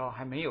这个时候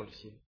还没有这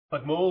些。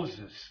 But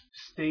Moses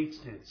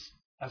states this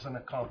as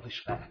an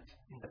accomplished fact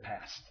in the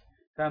past.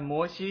 但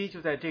摩西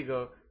就在这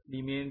个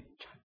里面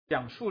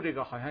讲述这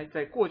个好像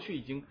在过去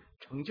已经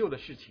成就的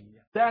事情一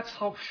样。 That's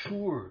how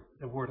sure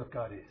the Word of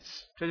God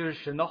is. 这就是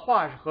神的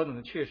话是何等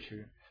的确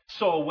实。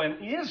 So when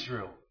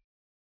Israel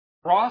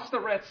crossed the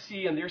Red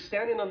Sea and they're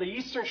standing on the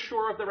eastern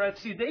shore of the Red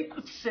Sea, they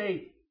could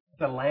say,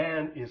 the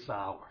land is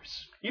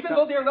ours, even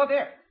though they're not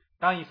there.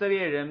 当以色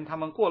列人他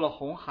们过了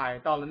红海，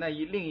到了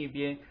另一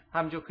边，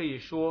他们就可以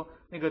说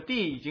那个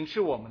地已经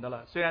是我们的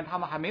了，虽然他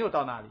们还没有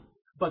到那里。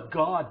 But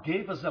God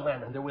gave us the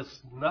land, and there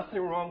was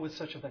nothing wrong with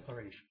such a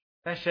declaration.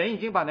 但神已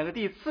经把那个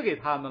地赐给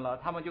他们了，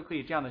他们就可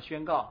以这样的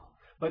宣告。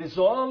 But it's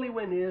only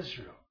when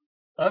Israel,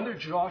 under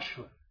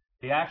Joshua,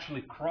 They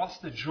actually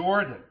crossed the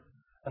Jordan,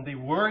 and they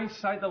were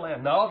inside the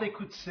land. Now they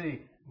could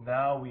say,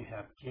 now we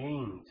have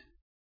gained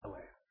the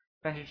land.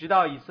 但是直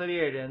到以色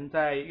列人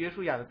在约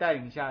书亚的带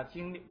领下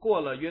经历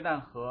过了约旦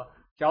河，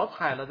脚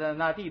踩了在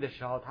那地的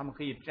时候，他们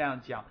可以这样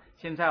讲：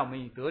现在我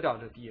们已得着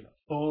这地了。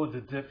Oh,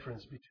 the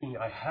difference between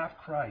I have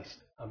Christ,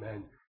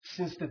 amen,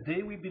 since the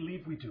day we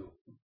believe we do.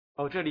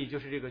 这里就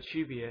是这个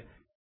区别。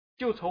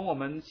就从我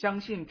们相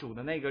信主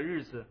的那个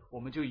日子，我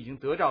们就已经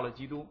得着了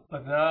基督。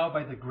But now,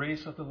 by the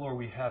grace of the Lord,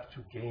 we have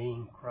to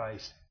gain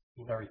Christ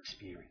in our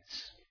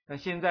experience. 但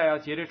现在要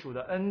借着主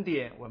的恩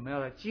典，我们要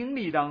在经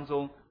历当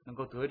中能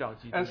够得着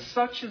基督。 And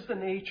such is the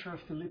nature of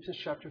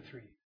Philippians chapter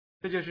 3.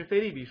 这就是腓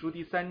立比书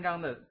第3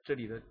章的这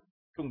里的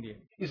重点。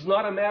 It's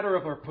not a matter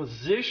of our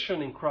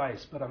position in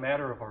Christ, but a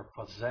matter of our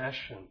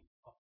possession.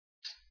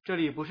 这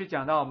里不是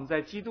讲到我们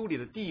在基督里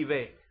的地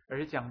位，而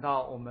是讲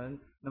到我们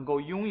能够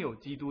拥有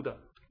基督的。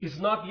 It's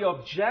not the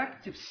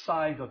objective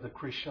side of the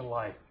Christian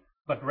life,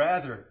 but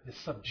rather the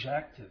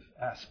subjective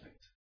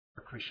aspect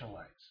of Christian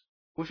lives.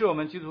 不是我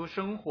们基督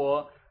生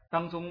活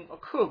当中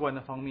客观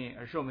的方面，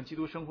而是我们基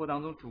督生活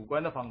当中主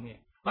观的方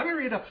面。 Let me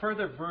read a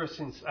further verse,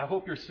 since I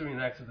hope you're still in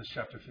Exodus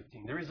chapter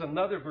 15. There is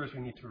another verse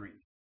we need to read.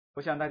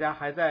 我想大家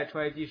还在出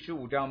埃及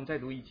15章，我们再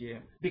读一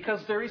节。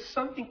 Because there is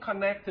something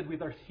connected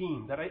with our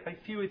theme that I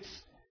feel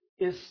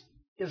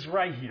is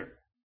right here.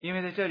 因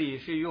为在这里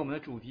是与我们的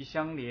主题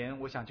相连，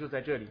我想就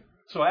在这里。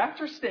 So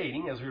after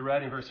stating, as we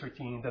read in verse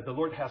 13, that the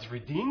Lord has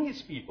redeemed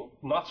his people,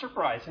 not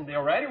surprising, they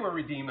already were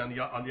redeemed on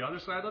the other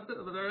side of the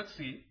Red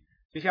Sea.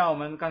 就像我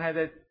们刚才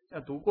在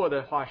读过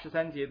的话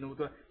，13节读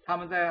的，他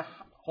们在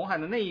红海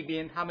的那一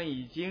边，他们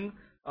已经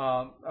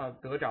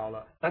得着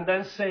了。 And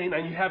then saying,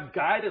 and you have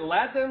guided,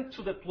 led them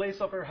to the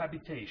place of their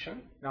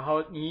habitation. 然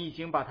后你已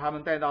经把他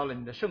们带到了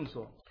你的圣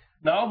所。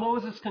 Now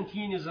Moses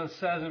continues and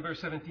says in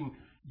verse 17,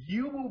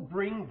 you will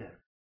bring them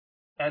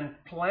and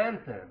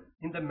plant them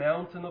in the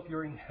mountain of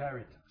your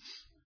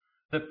inheritance,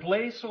 the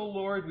place, O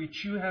Lord,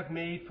 which you have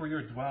made for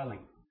your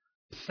dwelling,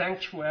 the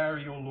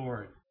sanctuary, O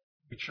Lord,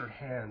 which your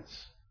hands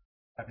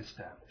have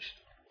established.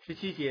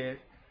 17节，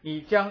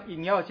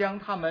你要将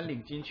他们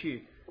领进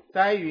去，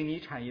栽于你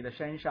产业的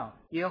山上。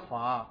耶和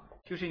华啊，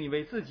就是你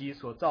为自己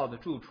所造的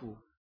住处；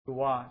主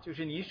啊，就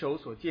是你手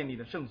所建立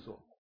的圣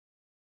所。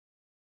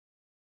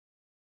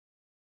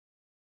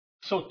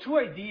 So two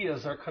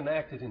ideas are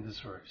connected in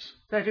this verse.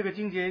 在这个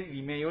经节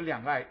里面有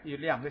两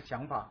个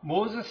想法。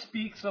 Moses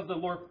speaks of the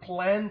Lord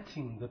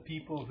planting the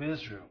people of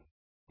Israel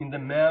in the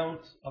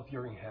mount of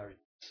your inheritance.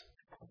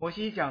 摩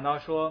西讲到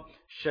说，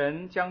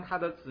神将他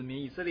的子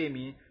民以色列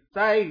民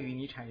栽于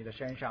你产业的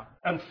山上。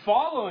 And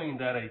following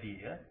that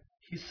idea,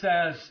 he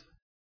says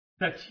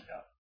that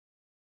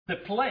the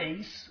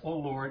place, O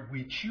Lord,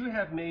 which you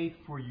have made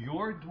for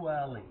your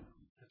dwelling,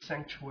 the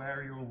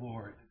sanctuary, O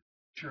Lord,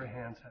 which your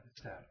hands have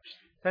established.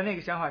 在那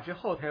个想法之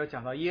后，他又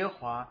讲到耶和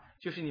华，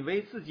就是你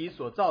为自己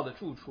所造的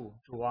住处；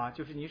主啊，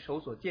就是你手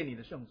所建立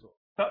的圣所。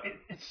 Now,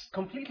 it's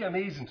completely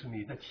amazing to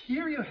me that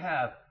here you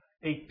have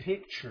a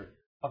picture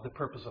of the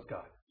purpose of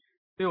God.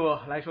 对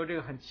我来说，这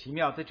个很奇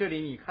妙。在这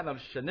里，你看到了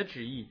神的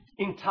旨意。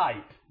 In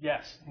type,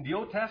 yes, in the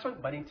Old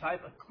Testament, but in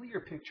type, a clear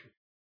picture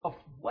of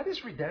what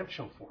is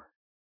redemption for.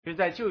 就是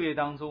在旧约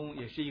当中，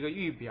也是一个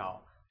预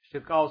表，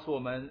是告诉我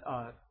们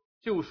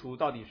救赎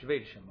到底是为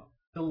了什么。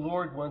 The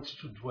Lord wants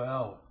to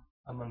dwell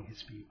among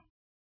his people,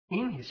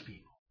 in his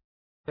people.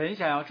 神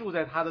想要住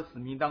在他的子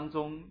民当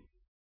中，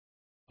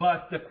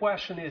 But the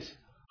question is,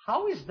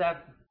 how is that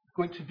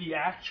going to be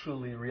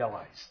actually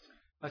realized?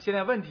 现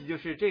在问题就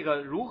是这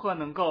个如何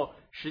能够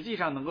实际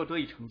上能够得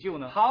以成就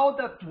呢？ How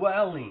the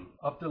dwelling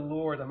of the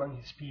Lord among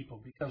his people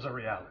becomes a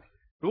reality.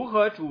 如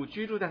何主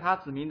居住在他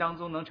子民当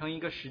中能成一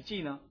个实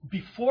际呢？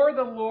 Before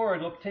the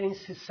Lord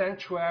obtains his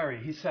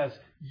sanctuary, he says,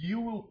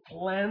 you will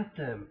plant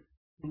them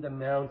in the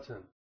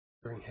mountain,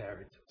 your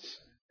inheritance.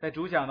 在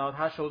主讲到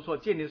他手所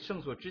建立的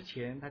圣所之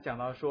前，他讲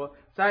到说，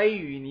栽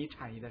于你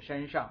产业的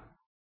山上。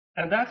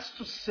 And that's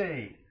to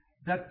say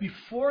that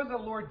before the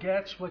Lord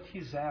gets what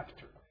he's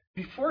after,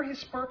 before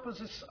his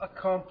purpose is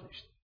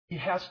accomplished, he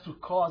has to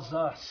cause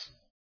us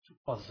to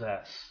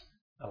possess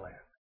the land.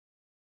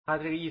 他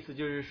这个意思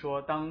就是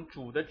说，当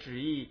主的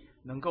旨意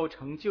能够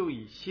成就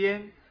以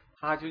先，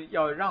他就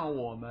要让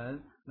我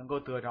们能够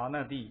得着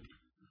那地。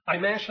 I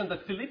mentioned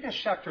that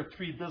Philippians chapter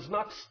 3 does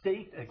not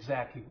state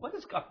exactly what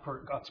is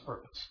God's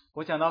purpose.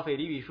 我讲到腓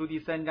立比书第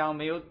3章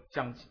没有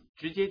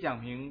直接讲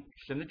明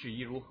神的旨意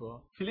如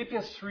何。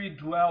 Philippians 3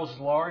 dwells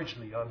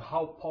largely on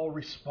how Paul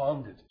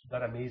responded to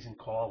that amazing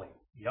calling,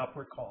 the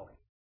upward calling.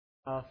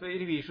 腓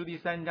立比书第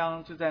3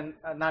章就在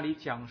那里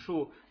讲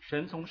述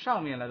神从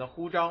上面来的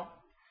呼召。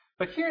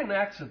 But here in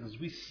Exodus,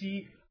 we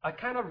see a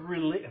kind of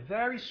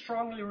very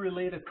strongly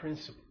related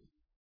principle.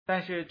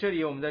 但是这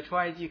里我们在出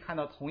埃及看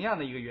到同样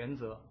的一个原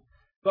则。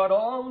 God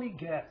only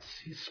gets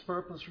his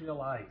purpose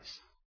realized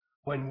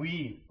when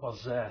we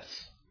possess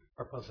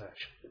our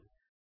possession.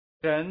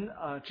 神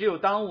只有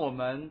当我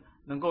们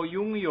能够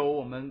拥有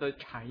我们的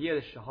产业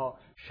的时候，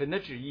神的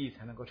旨意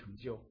才能够成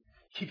就。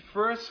 He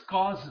first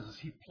causes,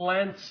 he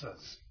plants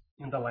us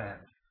in the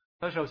land.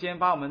 他首先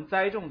把我们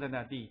栽种在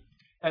那地，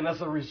 And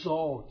as a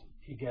result,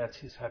 he gets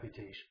his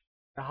habitation.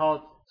 然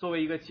后作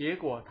为一个结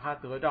果，他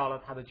得到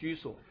了他的居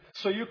所。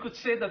 So you could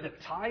say that the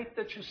type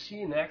that you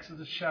see in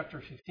Exodus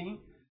chapter 15,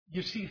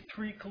 you see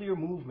three clear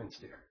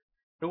movements there.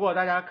 如果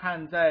大家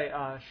看在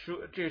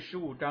这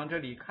15章这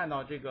里看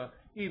到这个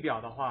预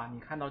表的话，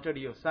你看到这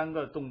里有3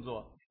个动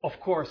作。 Of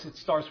course, it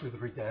starts with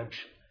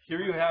redemption.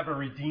 Here you have a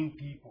redeemed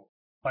people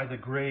by the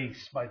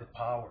grace, by the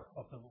power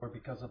of the Lord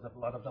because of the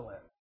blood of the Lamb.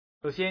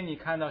 首先，你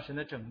看到神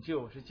的拯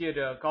救是借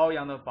着羔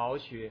羊的宝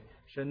血，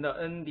神的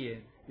恩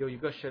典，有一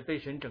个被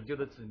神拯救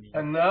的子民。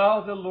 And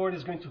now the Lord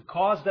is going to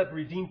cause that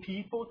redeemed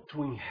people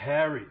to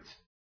inherit.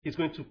 He's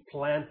going to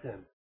plant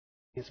them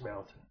in his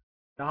mountain.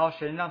 然后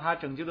神让他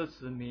拯救的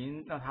子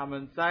民，让他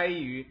们栽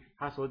于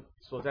他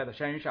所在的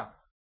山上。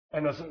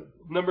 And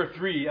number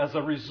 3, as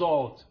a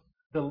result,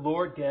 the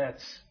Lord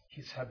gets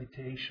his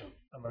habitation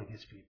among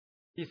his people.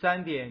 第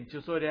3点，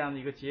就做这样的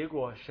一个结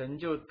果，神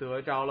就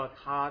得着了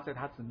他在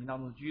他子民当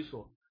中的居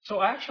所。 So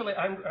actually,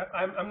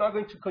 I'm not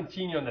going to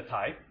continue on the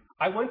type.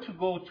 I want to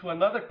go to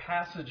another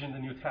passage in the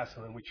New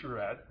Testament, which you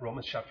read,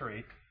 Romans chapter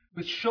 8,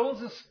 which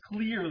shows us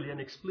clearly and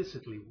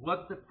explicitly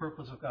what the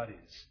purpose of God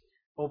is.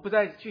 我不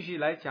再继续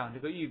来讲这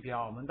个预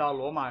表，我们到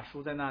罗马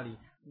书在那里，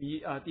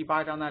第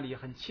8章那里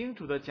很清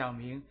楚的讲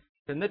明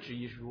神的旨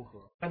意是如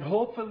何。 And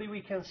hopefully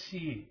we can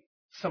see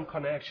some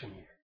connection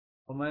here.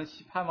 我们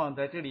盼望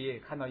在这里也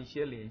看到一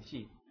些联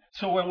系。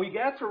 So when we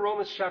get to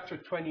Romans chapter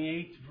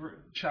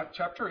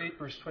 8,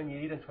 verse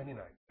 28 and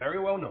 29, very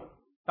well known.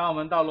 当我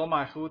们到罗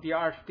马书第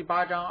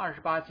8章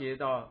28节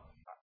到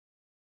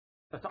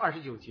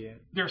29节，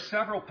 There are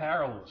several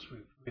parallels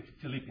with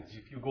Philippians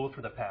if you go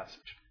through the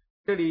passage.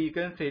 这里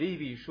跟腓立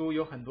比书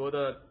有很多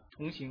的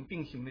同行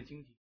并行的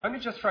经节。 Let me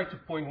just try to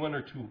point one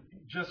or two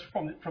just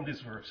from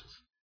these verses.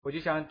 我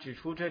就想指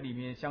出这里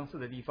面相似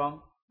的地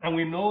方。 And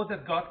we know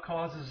that God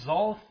causes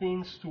all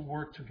things to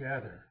work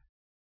together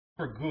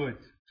for good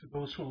to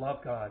those who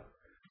love God,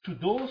 to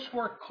those who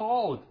are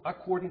called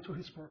according to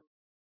his purpose.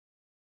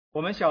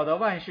 我们晓得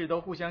万事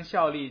都互相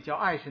效力，叫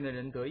爱神的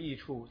人得益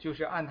处，就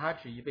是按他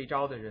旨意被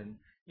招的人，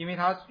因为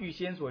他预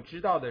先所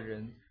知道的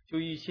人，就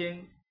预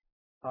先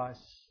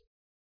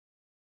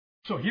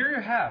So here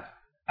you have,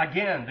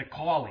 again, the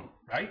calling,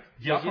 right?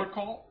 The upward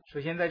call.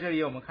 首先在这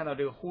里我们看到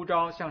这个呼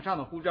召，向上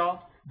的呼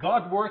召。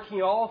 God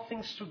working all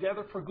things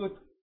together for good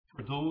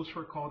for those who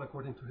are called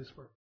according to his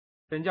purpose.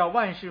 神叫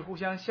万事互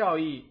相效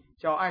益，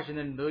叫爱神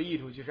的人得益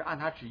处，就是按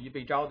他旨意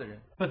被招的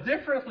人。 But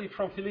differently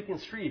from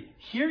Philippians 3,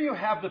 here you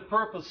have the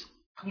purpose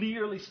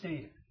clearly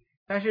stated.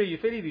 但是与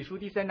腓立比书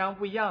第3章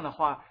不一样的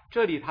话，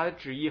这里他的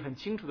旨意很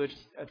清楚的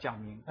讲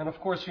明。 And of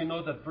course, you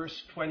know that verse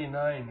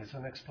 29 is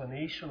an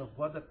explanation of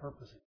what the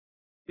purpose is.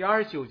 第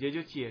29节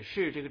就解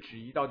释这个旨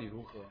意到底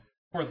如何。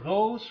 For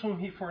those whom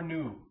he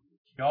foreknew,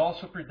 he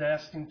also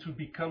predestined to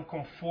become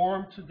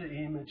conformed to the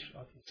image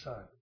of his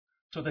Son,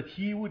 so that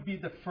he would be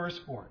the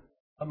firstborn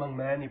among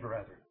many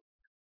brethren.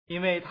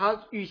 因为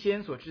他预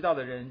先所知道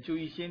的人，就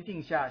预先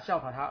定下效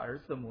法他儿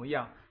子的模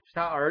样，使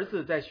他儿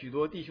子在许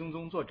多弟兄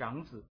中做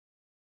长子。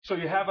 So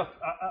you have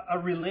a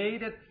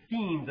related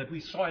theme that we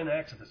saw in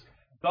Exodus.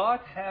 God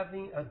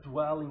having a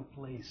dwelling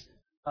place,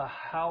 a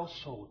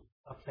household,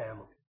 a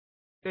family.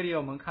 这里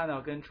我们看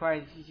到跟出埃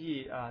及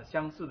记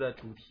相似的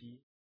主题，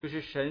就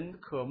是神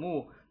渴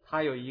慕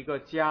他有一个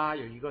家，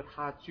有一个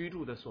他居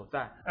住的所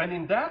在。 And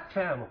in that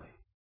family,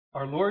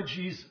 our Lord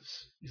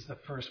Jesus is the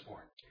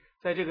firstborn.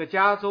 在这个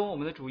家中，我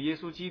们的主耶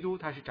稣基督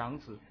他是长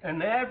子， And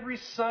every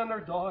son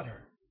or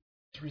daughter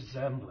is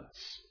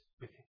resemblance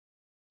with him.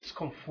 It's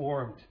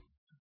conformed.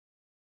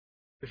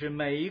 就是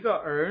每一个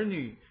儿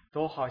女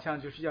都好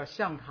像就是要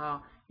像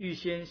他预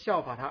先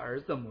效法他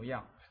儿子的模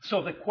样。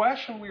 So the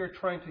question we are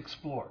trying to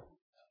explore,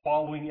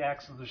 following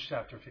Exodus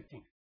chapter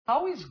 15,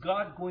 how is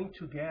God going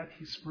to get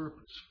his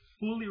purpose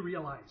fully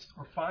realized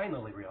or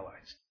finally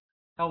realized?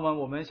 那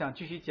我们想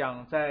继续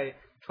讲，在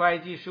出埃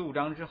及15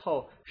章之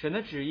后，神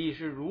的旨意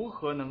是如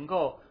何能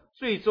够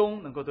最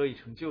终能够得以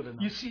成就的呢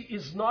You？ see,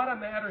 it's not a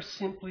matter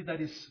simply that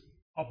is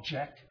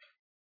objective.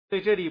 所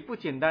以这里不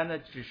简单的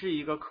只是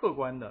一个客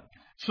观的。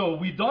 So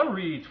we don't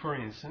read, for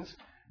instance,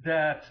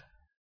 that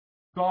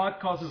God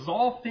causes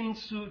all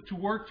things to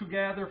work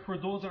together for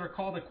those that are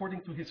called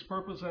according to his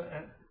purpose.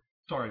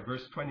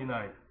 Verse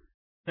 29.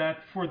 That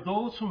for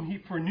those whom he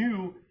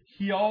foreknew,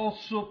 he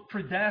also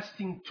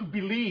predestined to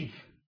believe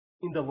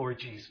in the Lord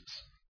Jesus.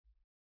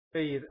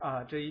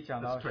 这里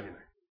讲到 That's 29.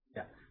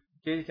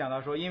 这里讲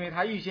到说，因为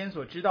他预先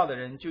所知道的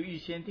人，就预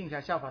先定下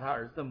效法他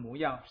儿子的模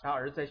样，使他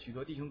儿子在许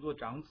多弟兄做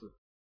长子。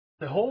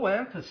 The whole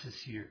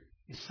emphasis here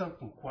is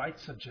something quite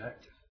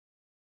subjective.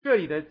 这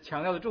里的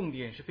强调的重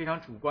点是非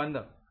常主观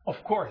的。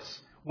 Of course,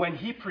 when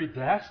he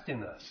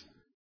predestined us,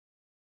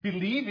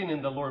 believing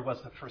in the Lord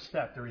was the first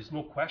step. There is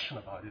no question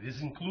about it. It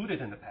is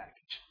included in the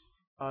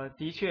package.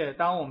 的确，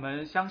当我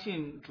们相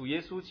信主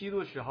耶稣基督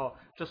的时候，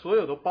这所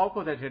有都包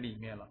括在这里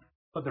面了。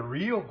 But the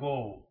real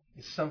goal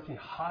is something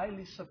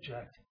highly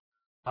subjective,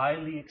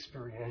 highly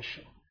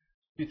experiential.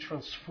 Be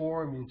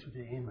transformed into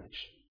the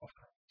image of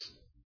Christ.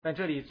 但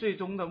这里最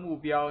终的目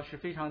标是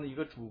非常的一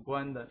个主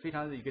观的，非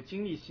常的一个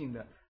经历性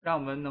的，让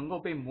我们能够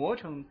被磨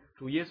成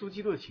主耶稣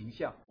基督的形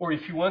象。 Or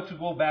if you want to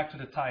go back to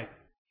the type,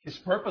 his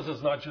purpose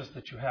is not just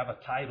that you have a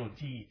title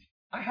deed.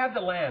 I have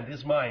the land,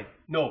 it's mine.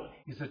 No,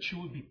 it's that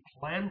you would be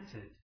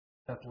planted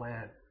that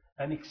land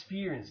and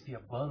experience the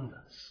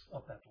abundance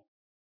of that land.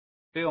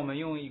 所以我们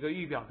用一个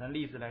预表的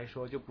例子来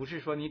说，就不是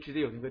说你只得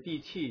有那个地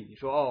契，你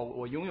说哦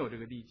我拥有这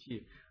个地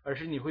契，而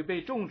是你会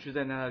被种植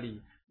在那里，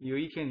有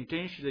一天你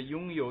真实的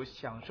拥有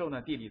享受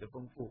那地里的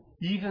丰富。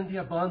 Even the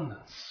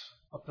abundance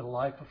of the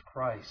life of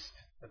Christ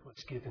that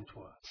was given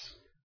to us,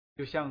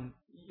 就像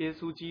耶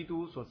稣基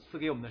督所赐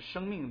给我们的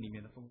生命里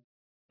面的丰富，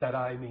 that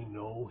I may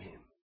know him,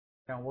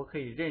 让我可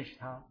以认识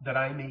他， that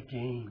I may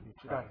gain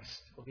知道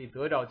Christ. 我可以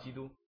得着基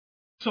督。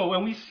 So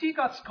when we see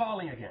God's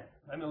calling again,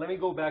 let me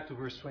go back to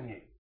verse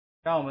 28.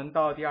 让我们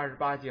到第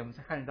28节，我们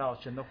才看到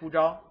神的呼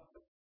召。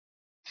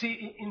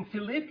 See, in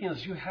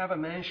Philippians, you have a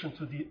mention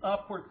to the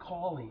upward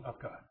calling of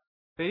God.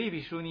 腓立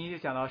比书你就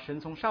讲到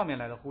神从上面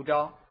来的呼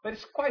召， But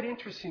it's quite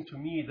interesting to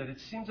me that it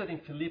seems that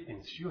in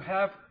Philippians, you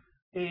have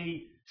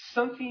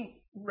something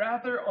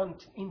rather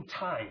in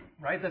time,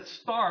 right? That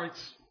starts,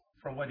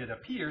 from what it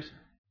appears,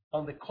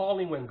 on the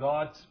calling when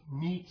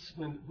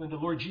when the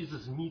Lord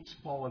Jesus meets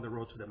Paul on the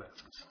road to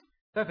Damascus.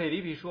 在腓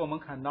立比书我们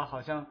看到，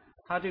好像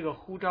他这个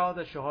呼召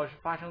的时候是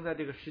发生在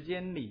这个时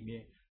间里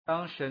面，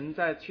当神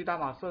在去大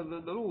马色的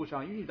路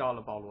上遇到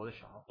了保罗的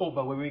时候。 Oh,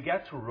 but when we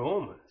get to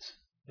Romans,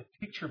 the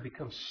picture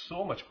becomes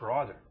so much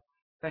broader.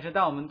 但是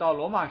当我们到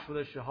罗马书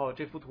的时候，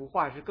这幅图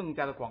画是更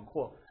加的广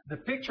阔。 The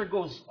picture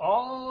goes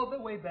all the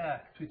way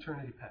back to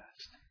eternity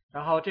past.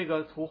 然后这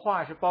个图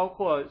画是包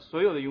括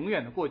所有的永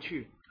远的过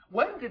去。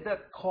 When did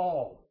that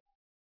call,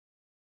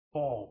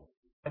 Paul,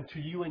 and to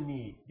you and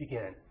me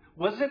begin?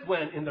 Was it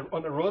when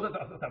on the road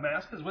of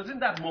Damascus? Was it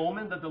that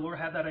moment that the Lord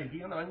had that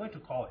idea? No, I'm going to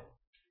call it.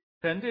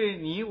 神对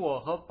你我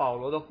和保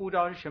罗的呼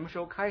召是什么时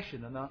候开始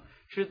的呢？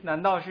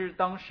难道是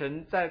当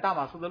神在大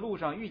马色的路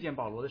上遇见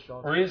保罗的时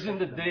候？ Or is it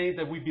the day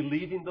that we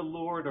believe in the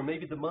Lord, or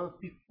maybe the month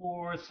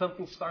before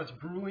something starts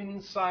brewing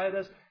inside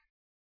us?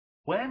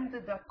 When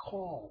did that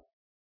call?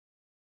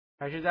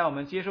 还是在我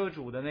们接受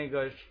主的那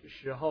个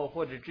时候，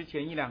或者之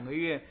前1-2个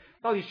月？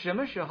到底什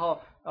么时候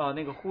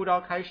那个呼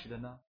召开始的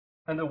呢？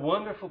 And the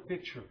wonderful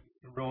picture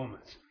in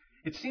Romans,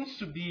 it seems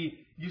to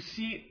be, you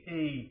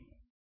see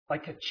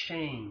like a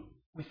chain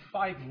with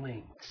 5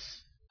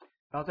 links.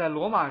 然后在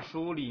罗马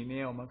书里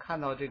面，我们看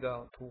到这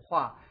个图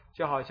画，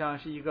就好像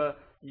是一个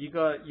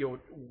有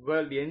5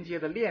个连接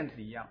的链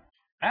子一样。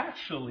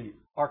 Actually,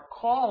 our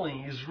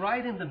calling is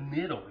right in the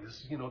middle,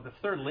 is the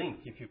third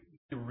link, if you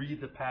read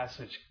the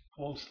passage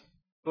closely.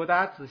 如果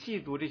大家仔细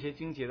读这些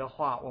经节的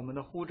话，我们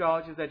的呼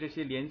召就在这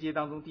些连接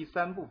当中第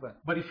3部分。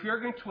 But if you're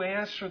going to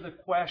answer the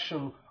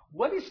question,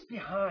 what is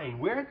behind?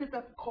 Where did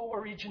that call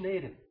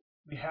originated?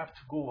 We have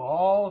to go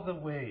all the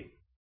way,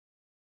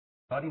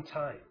 not in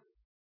time,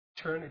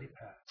 eternity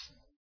past.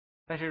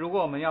 但是如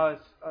果我们要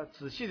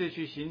仔细的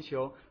去寻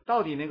求，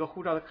到底那个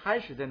呼召的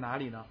开始在哪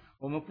里呢？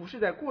我们不是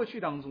在过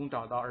去当中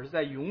找到，而是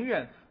在永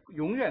远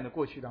的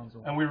过去当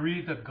中。 And we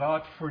read that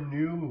God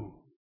foreknew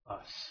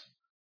us.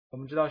 我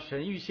们知道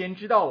神预先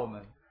知道我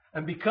们，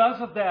 And because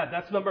of that,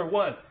 that's number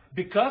 1.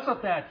 Because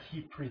of that,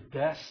 He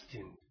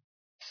predestined.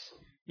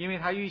 因为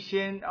他预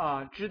先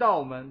知道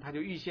我们，他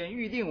就预先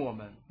预定我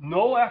们，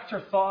 No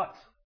afterthought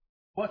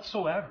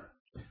whatsoever.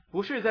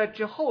 不是在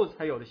之后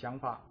才有的想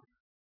法。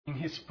 In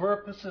His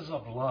purposes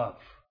of love.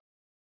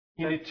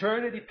 In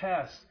eternity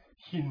past,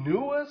 He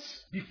knew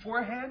us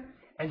beforehand,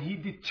 and He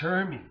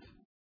determined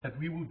that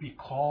we would be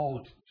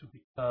called to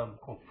become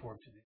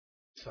conformed to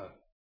the Son.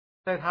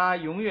 在他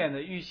永远的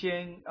预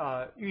先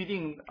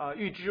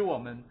预知我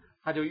们，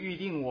他就预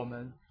定我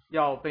们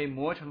要被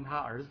磨成他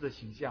儿子的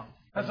形象。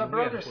 As our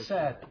brother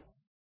said,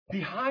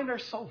 behind our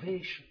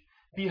salvation,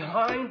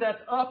 behind that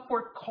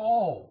upward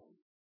call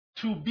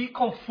to be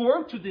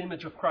conformed to the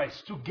image of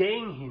Christ, to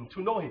gain Him,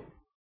 to know Him.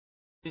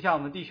 就像我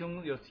们弟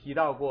兄有提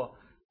到过，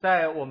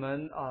在我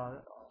们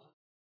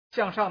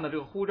向上的这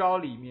个呼召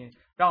里面，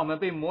让我们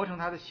被磨成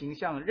他的形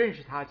象，认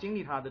识他，经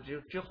历他的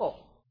之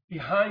后。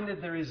 Behind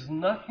it, there is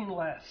nothing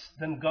less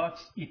than God's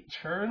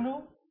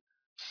eternal,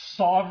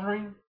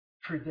 sovereign,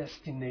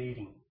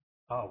 predestinating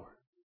power.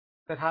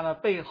 在他的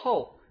背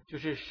后，就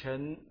是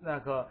神那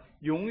个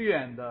永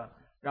远的，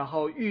然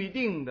后预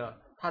定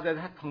的，他在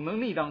他同能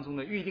力当中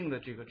的预定的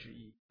这个旨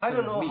意。 I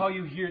don't know how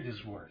you hear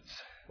these words.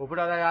 我不知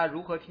道大家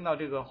如何听到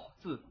这个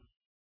字。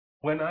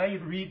 When I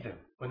read them,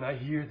 when I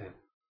hear them,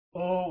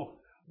 oh,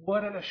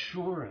 what an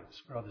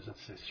assurance, brothers and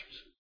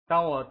sisters.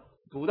 当我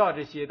读到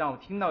这些，当我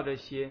听到这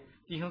些，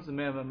弟兄姊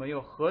妹们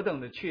有何等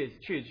的确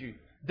据。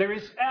 There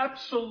is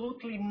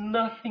absolutely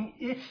nothing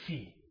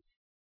iffy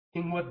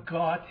in what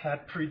God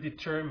had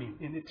predetermined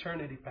in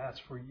eternity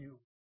past for you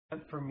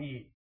and for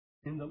me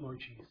in the Lord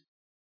Jesus.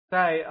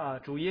 在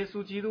主耶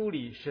稣基督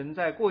里，神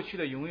在过去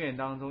的永远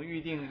当中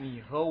预定你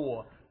和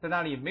我，在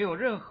那里没有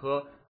任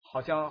何好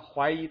像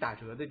怀疑打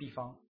折的地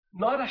方，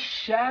 Not a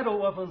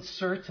shadow of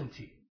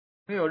uncertainty.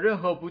 没有任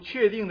何不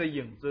确定的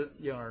影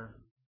儿。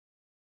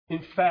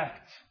In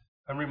fact,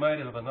 I'm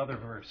reminded of another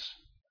verse.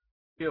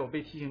 因为我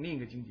被提醒另一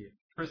个经节，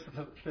 1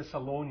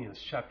 Thessalonians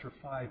chapter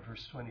 5,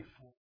 verse 24.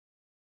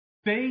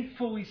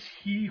 Faithful is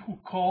he who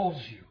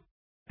calls you,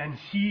 and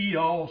he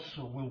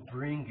also will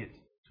bring it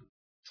to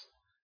pass.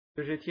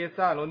 就是帖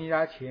撒罗尼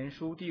迦前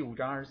书第5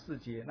章24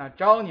节，那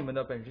招你们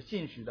的本是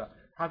信实的，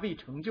他必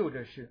成就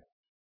这事。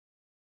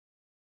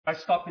 I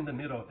stop in the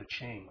middle of the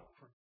chain.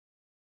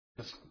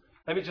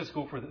 Let me just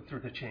go through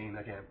the chain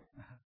again.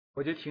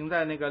 我就停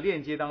在那个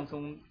链接当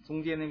中，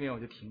中间那边我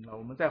就停了。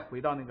我们再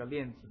回到那个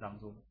链子当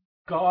中。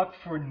 God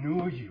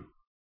foreknew you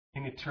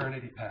in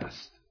eternity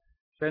past,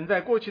 神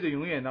在过去的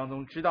永远当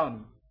中知道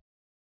你，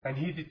 and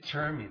He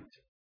determined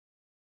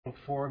to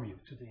conform you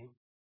to the image of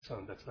His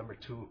Son. That's number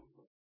 2.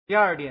 第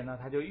二点呢，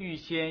他就预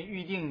先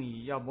预定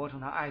你要磨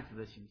成他爱子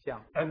的形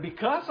象。 And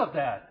because of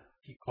that,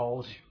 He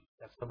calls you.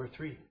 That's number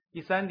 3.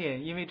 第三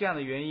点，因为这样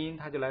的原因，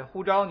他就来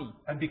呼召你。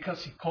 And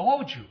because He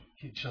called you,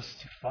 He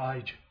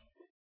justified you.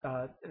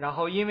 然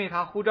后因为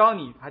他呼召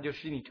你，他就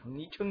使你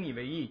称你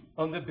为义。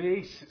 On the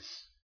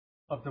basis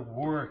of the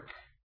work,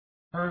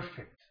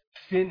 perfect,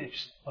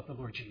 finished of the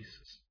Lord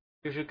Jesus.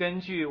 就是根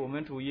据我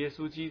们主耶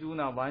稣基督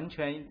呢完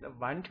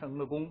成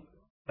的功。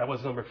 That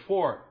was number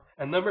 4.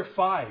 And number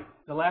 5,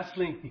 the last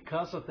link,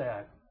 because of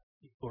that,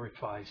 He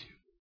glorifies you.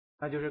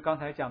 那就是刚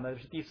才讲的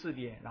是第4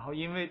点，然后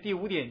因为第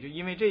5点就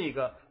因为这一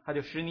个，他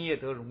就使你也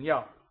得荣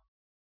耀。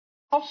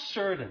 How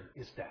certain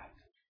is that?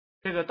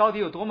 这个到底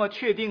有多么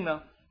确定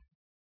呢？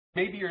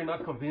 Maybe you're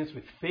not convinced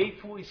with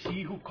faithful is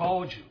He who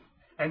called you,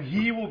 and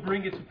He will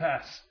bring it to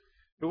pass.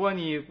 如果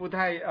你不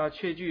太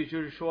确据，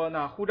就是说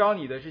呢，呼召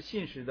你的是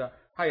信实的，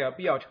他也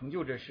必要成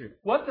就这事。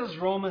 What does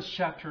Romans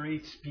chapter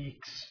 8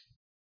 speaks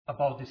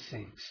about these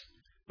things?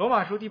 罗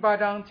马书第8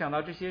章讲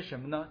到这些什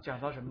么呢？讲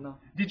到什么呢？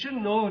 Did you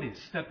notice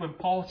that when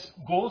Paul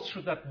goes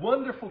through that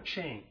wonderful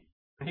chain,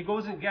 and he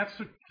goes and gets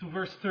to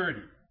verse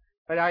 30,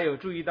 大家有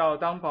注意到，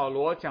当保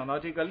罗讲到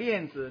这个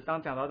链子，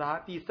当讲到他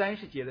第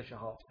30节的时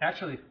候，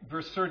 actually,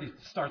 verse 30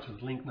 starts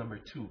with link number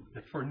 2.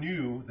 That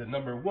foreknew, the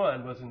number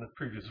 1 was in the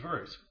previous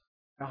verse.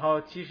 然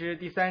后其实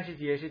第30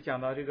节是讲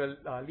到这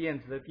个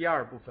链子的第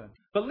2部分。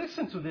 But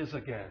listen to this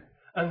again.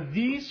 And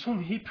these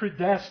whom He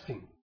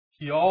predestined,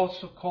 He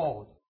also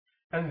called.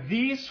 And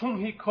these whom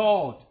He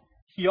called,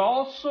 He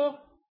also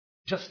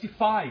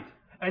justified.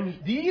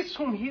 And these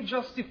whom He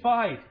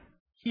justified,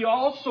 He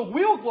also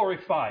will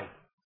glorify.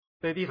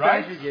 所以第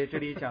30节这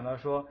里讲到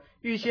说，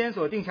预先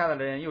所定下的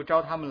人又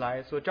招他们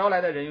来，所招来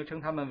的人又称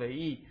他们为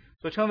义，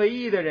所称为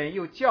义的人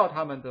又叫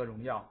他们得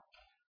荣耀。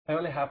 I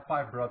only have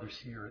 5 brothers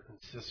here and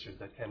sisters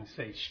that can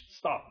say,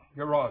 stop,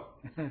 you're wrong.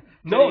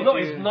 No,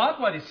 it's not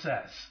what it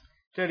says.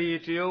 这里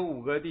只有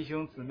5个弟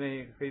兄姊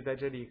妹可以在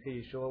这里可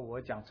以说我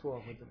讲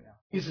错或怎么样。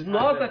 It's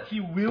not that He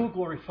will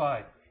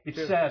glorify. It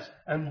says,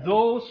 and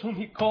those whom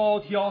He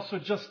called, He also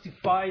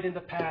justified in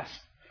the past.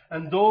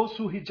 And those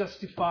who He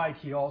justified,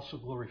 He also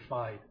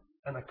glorified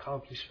and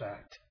accomplished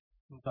that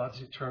in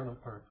God's eternal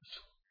purpose.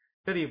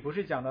 这里不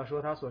是讲到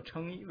说他所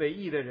称为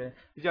义的人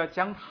要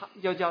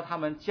叫他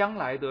们将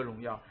来得荣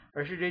耀，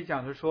而是这里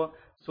讲的说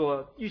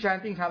所预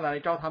先定下来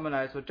招他们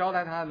来，所招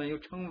来他们又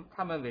称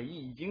他们为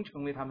义，已经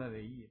成为他们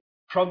为义。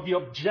 From the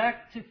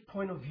objective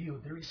point of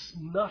view, there is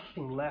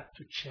nothing left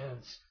to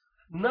chance,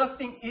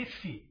 nothing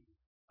iffy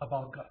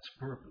about God's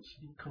purpose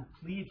being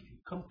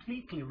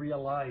completely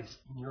realized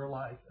in your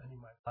life and in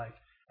my life,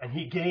 and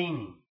He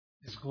gaining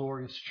this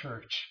glorious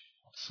church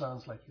of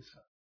sons like His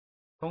Son.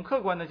 从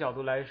客观的角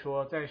度来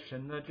说，在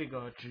神的这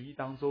个旨意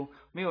当中，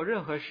没有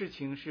任何事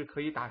情是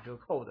可以打折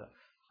扣的。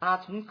他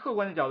从客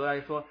观的角度来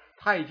说，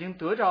他已经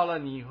得着了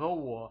你和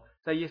我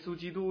在耶稣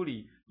基督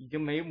里，已经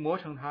磨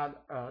成他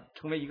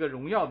成为一个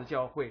荣耀的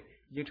教会，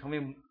已经成为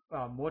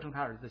磨成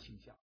他儿子的形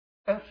象。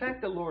 And thank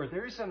the Lord,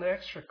 there is an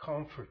extra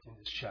comfort in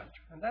this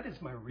chapter, and that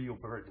is my real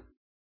burden.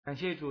 感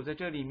谢主，在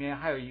这里面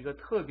还有一个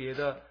特别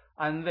的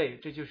安慰，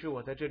这就是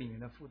我在这里面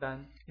的负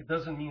担。 It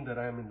doesn't mean that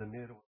I'm in the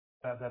middle,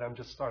 that I'm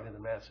just starting the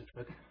message,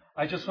 but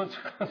I just want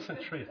to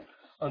concentrate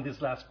on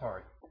this last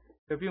part.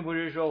 这并不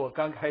是说我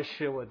刚开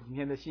始我今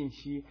天的信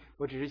息，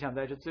我只是想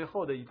在这最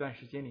后的一段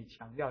时间里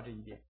强调这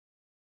一点。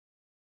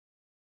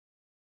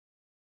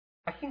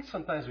 I think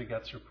sometimes we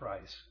get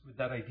surprised with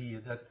that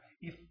idea that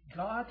if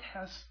God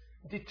has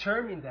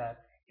determined that,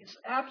 He's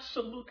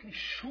absolutely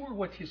sure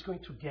what He's going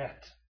to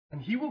get,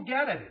 and He will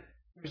get at it.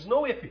 There's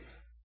no iffy.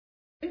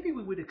 Maybe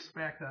we would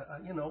expect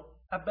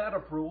a bed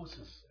of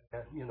roses,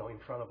 in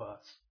front of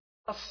us.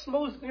 A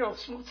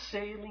smooth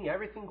sailing,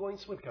 everything going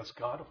smooth, because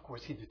God, of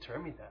course, He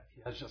determined that.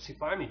 He has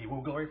justified me. He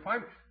will glorify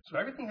me. So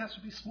everything has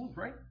to be smooth,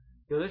 right?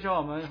 有的时候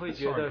我们会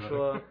觉得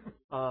说，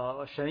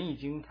神已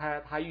经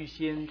他预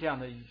先这样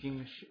的已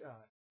经是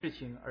事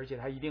情，而且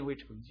他一定会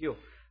成就。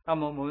那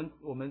么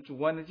我们主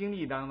观的经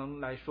历当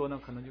中来说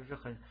呢，可能就是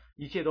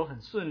一切都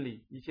很顺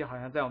利，一切好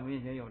像在我们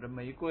面前有着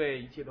玫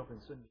瑰，一切都很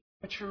顺利。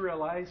 But you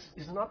realize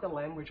it's not the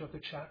language of the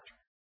chapter.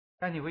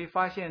 但你会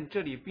发现，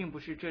这里并不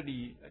是这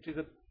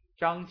个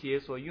章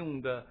节所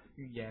用的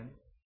语言。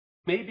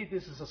 Maybe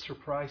this is a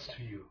surprise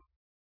to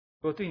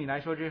you. 对你来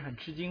说这是很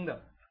吃惊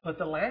的。But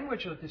the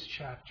language of this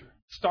chapter,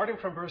 starting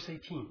from verse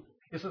 18,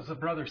 is as the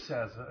brother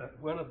says,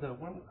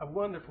 a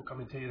wonderful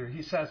commentator,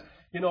 he says,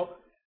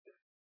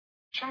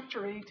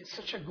 chapter 8 is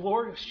such a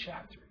glorious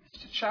chapter.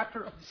 It's a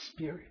chapter of the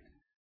Spirit.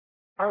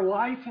 Our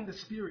life in the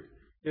Spirit.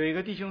 有一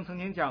个弟兄曾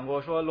经讲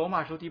过，说罗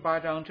马书第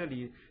8章这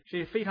里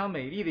是非常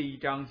美丽的一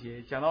章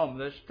节，讲到我们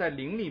的在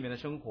灵里面的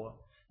生活。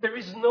There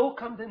is no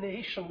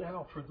condemnation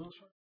now for those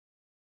who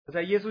are.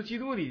 在耶稣基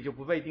督里就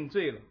不被定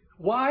罪了。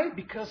Why?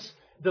 Because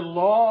the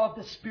law of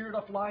the Spirit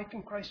of life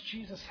in Christ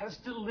Jesus has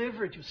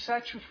delivered you,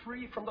 set you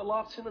free from the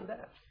law of sin and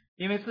death.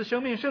 因为赐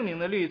生命圣灵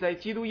的律在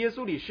基督耶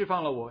稣里释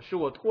放了我，使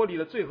我脱离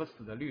了罪和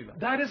死的律了。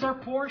That is our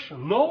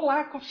portion. No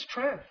lack of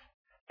strength.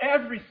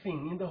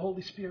 Everything in the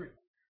Holy Spirit.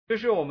 这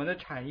是我们的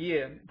产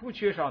业，不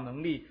缺少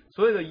能力，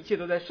所有的一切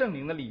都在圣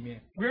灵的里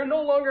面。We are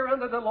no longer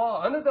under the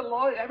law. Under the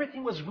law,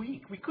 everything was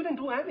weak. We couldn't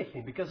do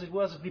anything because it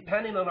was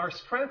depending on our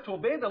strength to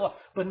obey the law.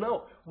 But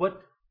no,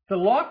 what the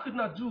law could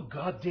not do,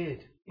 God did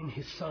in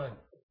His Son.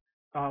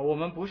 我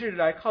们不是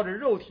来靠着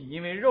肉体，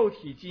因为肉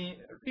体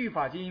律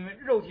法经因为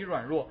肉体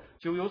软弱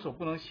就有所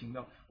不能行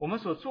的。我们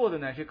所做的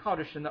乃是靠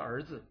着神的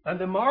儿子。And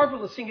the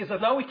marvelous thing is that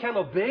now we can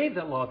obey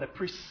the law. The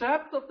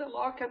precept of the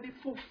law can be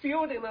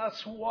fulfilled in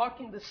us who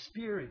walk in the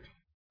Spirit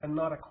and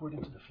not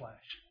according to the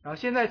flesh. 然后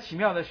现在奇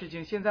妙的事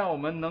情，现在我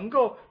们能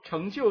够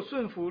成就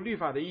顺服律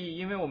法的意义，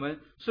因为我们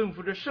顺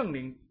服着圣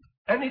灵。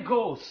And it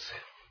goes,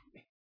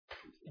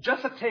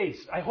 just a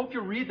taste. I hope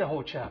you read the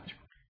whole chapter.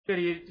 这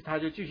里他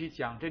就继续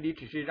讲，这里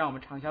只是让我们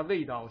尝一下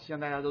味道。我希望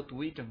大家都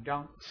读一整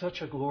章。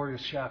Such a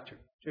glorious chapter.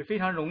 是非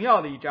常荣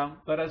耀的一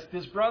章。But as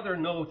this brother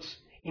notes,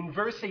 in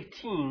verse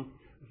 18,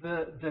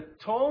 the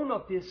tone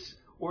of this,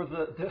 or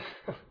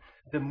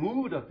the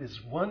mood of this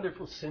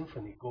wonderful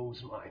symphony goes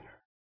minor.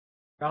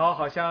 然后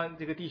好像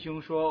这个弟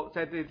兄说，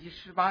在这第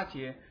18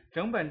节，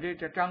整本这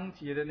章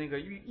节的那个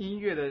音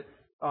乐的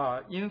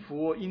音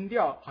符音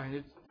调，好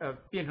像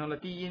变成了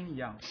低音一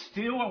样。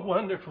Still a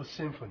wonderful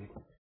symphony.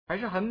 还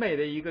是很美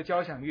的一个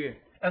交响乐。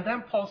And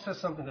then Paul says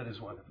something that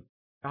is wonderful.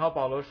 然后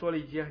保罗说了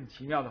一些很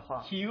奇妙的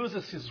话。He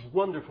uses his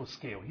wonderful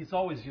scale. He's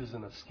always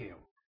using a scale.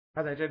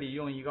 他在这里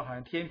用一个好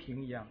像天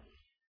平一样。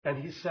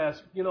And he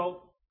says,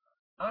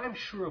 I'm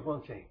sure of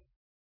one thing,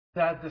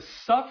 that the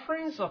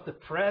sufferings of the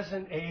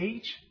present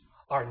age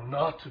are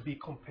not to be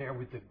compared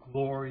with the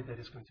glory that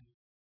is going to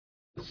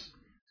be.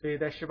 所以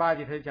在18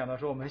节他就讲到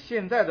说，我们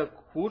现在的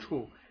苦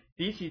楚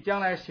比起将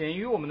来显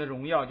于我们的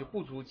荣耀就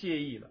不足介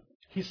意了。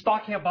He's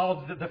talking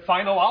about the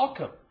final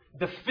outcome,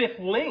 the fifth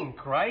link,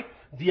 right?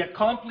 The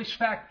accomplished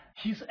fact.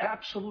 He's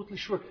absolutely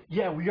sure.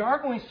 Yeah, we are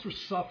going through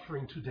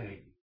suffering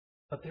today,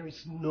 but there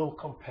is no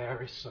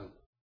comparison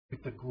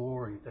with the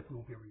glory that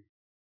will be revealed.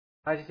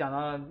 他就讲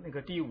到了那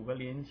个第5个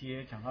连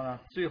接，讲到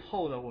了最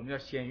后的我们要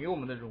显于我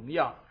们的荣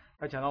耀。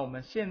他讲到我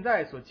们现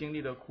在所经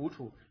历的苦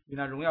楚，与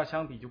那荣耀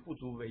相比就不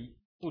足介意。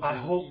I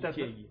hope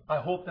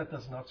that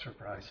does not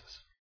surprise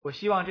us. 我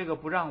希望这个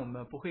不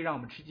会让我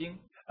们吃惊。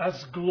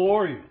As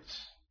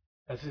glorious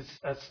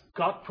as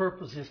God's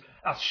purpose is,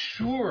 as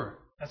sure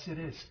as it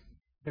is,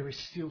 there is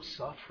still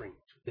suffering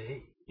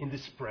today in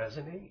this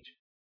present age.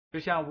 就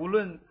像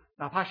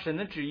哪怕神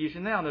的旨意是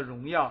那样的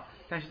荣耀，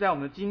但是在我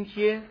们今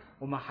天，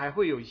我们还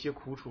会有一些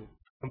苦楚。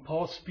And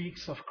Paul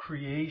speaks of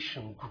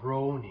creation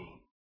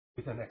groaning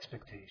with an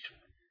expectation.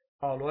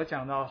 保罗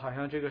讲到，好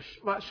像这个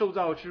受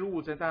造之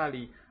物在那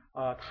里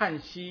叹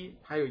息，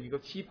还有一个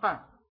期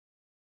盼。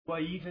Do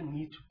I even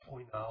need to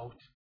point out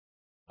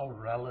how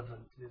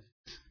relevant is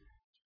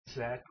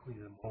exactly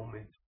the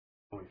moment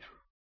we're going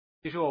through?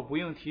 其实我不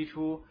用提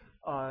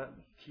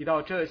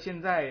到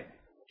现在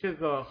这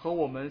个和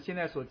我们现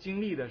在所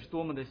经历的是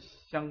多么的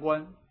相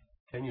关。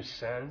Can you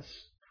sense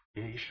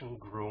creation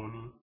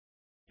groaning,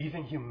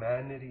 even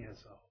humanity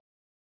as a whole,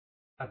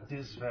 at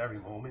this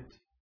very moment?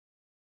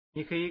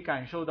 你可以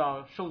感受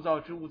到受造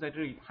之物在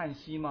这里叹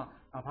息吗？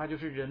哪怕就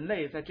是人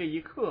类在这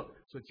一刻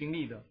所经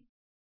历的。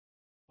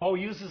Paul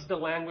uses the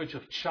language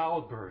of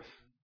childbirth.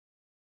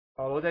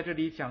 保罗在这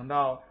里讲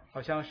到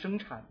好像生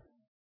产。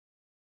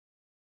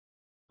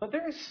But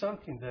there is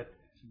something that,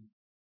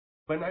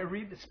 when I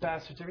read this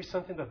passage, there is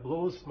something that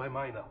blows my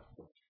mind out.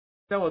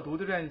 在我读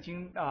这段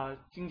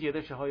经节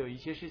的时候，有一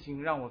些事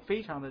情让我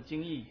非常的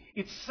惊异。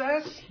It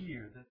says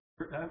here,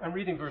 that I'm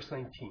reading verse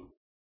 19,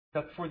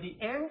 that for the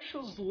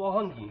anxious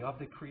longing of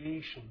the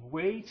creation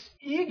waits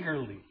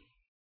eagerly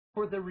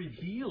for the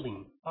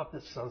revealing of the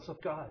sons of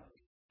God.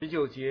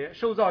 19节，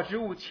受造之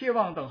物切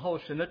望等候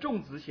神的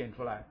众子显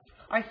出来。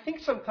I think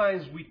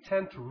sometimes we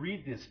tend to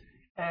read this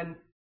and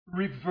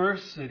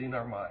reverse it in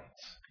our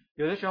minds.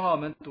 有的时候我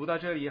们读到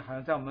这里，好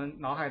像在我们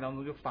脑海当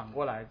中就反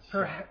过来。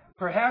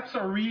Perhaps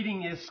our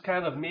reading is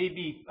kind of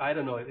maybe, I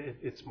don't know,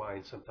 it's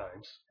mine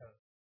sometimes,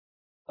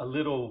 a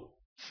little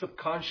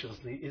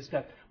subconsciously, is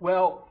that,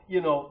 well,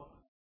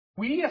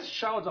 we as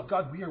children of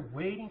God, we are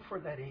waiting for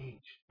that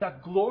age,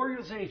 that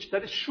glorious age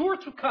that is sure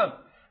to come.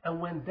 And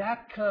when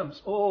that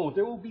comes,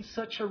 there will be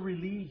such a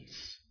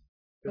release.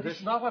 But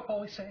it's not what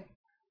Paul is saying.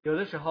 有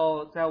的时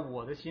候在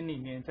我的心里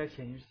面，在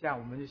潜意识下，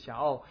我们就想，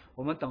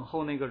我们等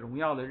候那个荣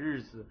耀的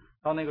日子，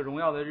到那个荣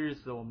耀的日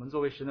子，我们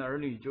作为神的儿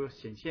女就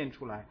显现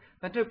出来。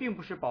但这并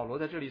不是保罗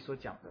在这里所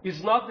讲的。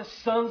 Is not the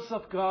sons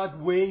of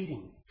God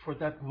waiting for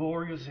that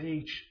glorious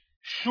age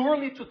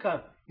surely to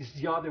come? Is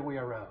the other way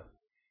around.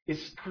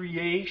 Is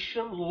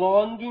creation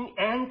longing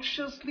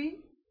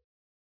anxiously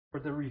for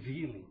the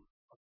revealing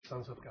of the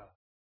sons of God?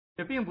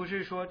 这并不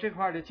是说这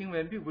块的经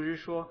文，并不是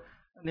说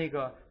那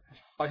个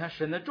好像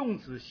神的众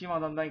子希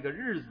望到那个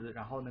日子，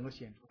然后能够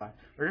显出来，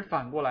而是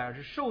反过来，而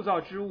是受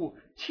造之物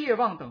切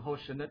望等候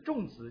神的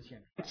众子显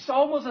出来。 It's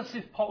almost as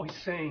if Paul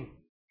is saying,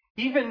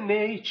 even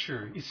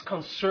nature is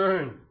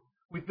concerned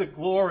with the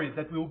glory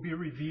that will be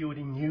revealed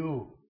in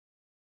you,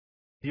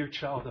 dear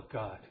child of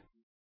God.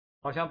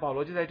 好像保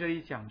罗就在这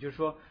里讲，就是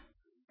说，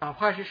哪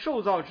怕是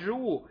受造之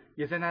物，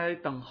也在那里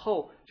等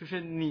候，就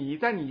是你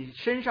在你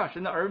身上，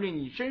神的儿女，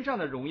你身上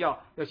的荣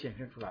耀要显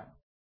现出来。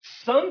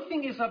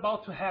 Something is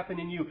about to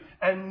happen in you,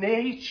 and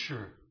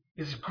nature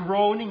is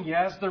groaning.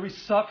 Yes, there is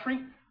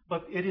suffering,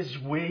 but it is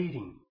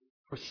waiting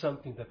for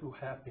something that will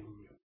happen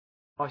in you.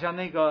 好像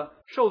那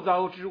个受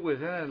造之物也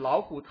在那里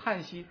劳苦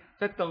叹息，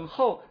在等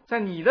候，在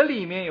你的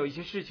里面有一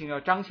些事情要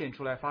彰显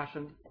出来发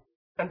生。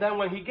 And then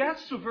when he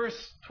gets to verse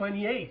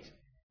 28,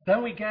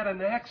 then we get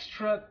an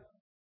extra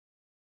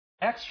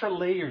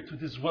layer to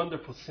this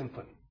wonderful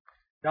symphony.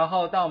 然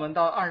后当我们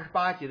到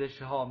28节的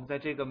时候，我们在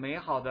这个美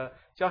好的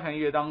交响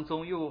乐当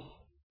中又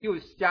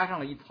加上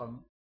了一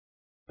层。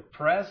 The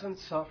present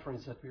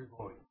sufferings that we're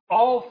going.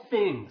 All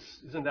things,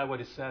 isn't that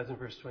what it says in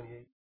verse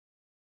 28?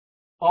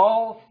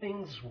 All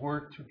things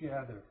work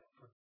together.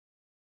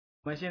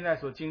 我们现在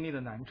所经历的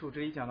难处，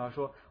这里讲到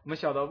说，我们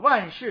晓得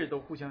万事都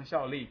互相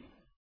效力。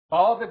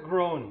 All the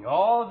groaning,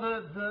 all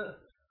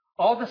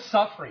the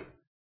suffering,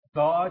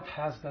 God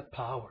has that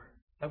power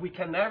that we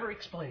can never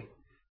explain,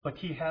 but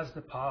He has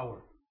the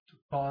power to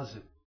cause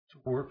it to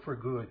work for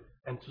good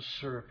and to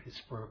serve His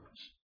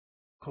purpose,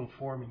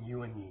 conforming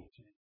you and me.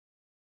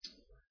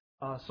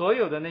 所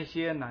有的那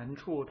些难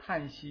处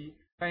叹息，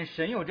但是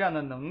神有这样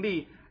的能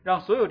力，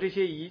让所有这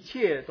些一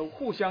切都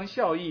互相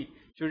效益，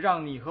就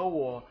让你和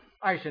我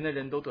爱神的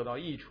人都得到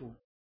益处。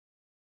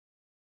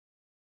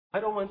 I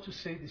don't want to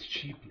say this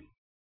cheaply,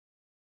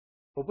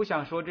 我不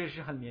想说这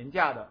是很廉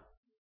价的，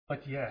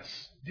 but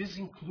yes, this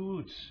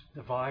includes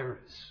the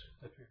virus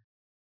that we're.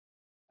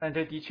 但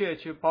这的确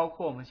却包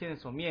括我们现在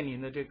所面临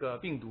的这个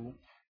病毒，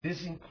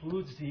 This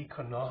includes the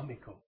economic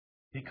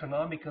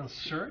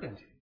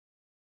uncertainty.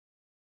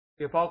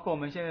 也包括我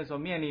们现在所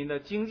面临的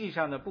经济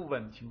上的不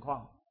稳情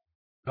况。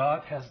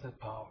 God has that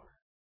power.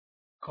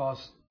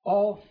 Cause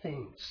all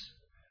things,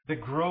 the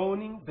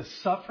groaning, the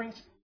sufferings,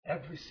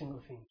 every single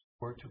thing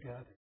work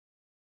together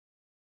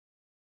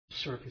to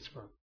serve His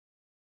purpose.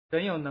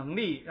 神有能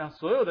力让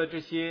所有的这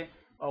些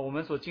我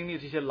们所经历的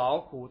这些劳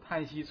苦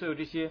叹息，所有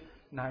这些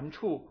难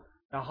处，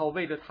然后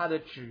为着他的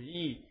旨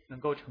意能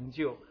够成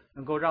就，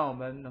能够让我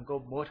们能够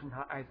磨成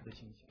他爱子的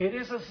形象。 It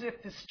is as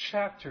if this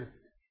chapter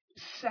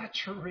is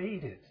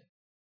saturated with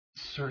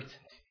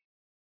certainty.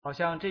 好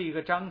像这一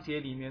个章节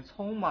里面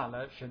充满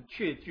了神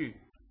确据，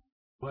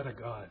 What a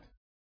God.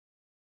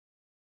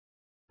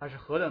 他是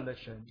何等的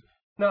神。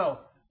 Now,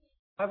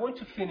 I want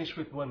to finish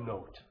with one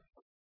note.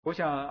 我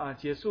想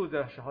结束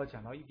的时候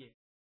讲到一点，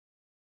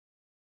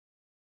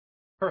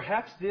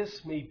 Perhaps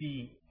this may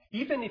be,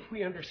 even if we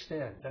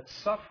understand that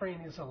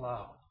suffering is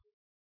allowed,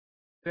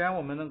 虽然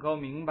我们能够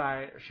明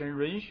白神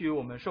允许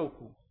我们受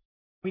苦，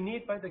 we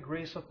need, by the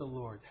grace of the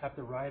Lord, have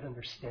the right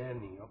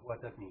understanding of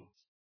what that means.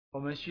 我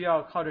们需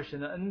要靠着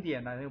神的恩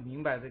典来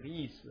明白这个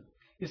意思。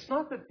 It's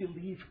not that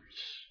believers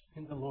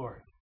in the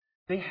Lord,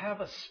 they have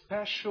a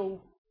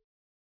special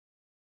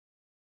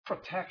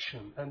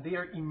protection and they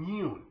are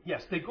immune.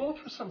 Yes, they go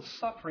through some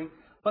suffering,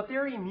 but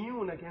they're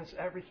immune against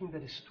everything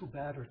that is too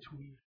bad or too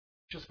evil,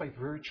 just by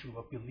virtue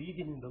of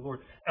believing in the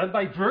Lord and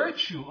by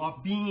virtue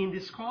of being in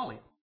this calling.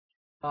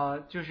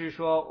 就是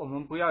说我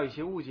们不要有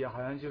些误解，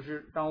好像就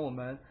是当我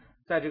们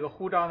在这个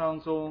呼召当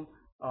中，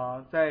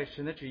在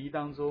神的旨意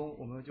当中，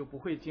我们就不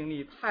会经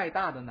历太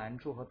大的难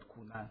处和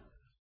苦难。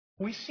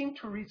 We seem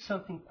to read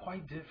something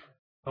quite different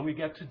when we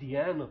get to the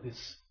end of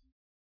this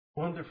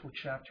wonderful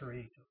chapter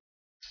 8.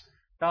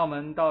 当我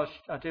们到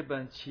这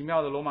本奇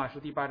妙的罗马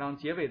书第8章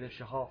结尾的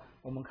时候，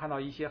我们看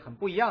到一些很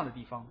不一样的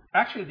地方。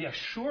 Actually, the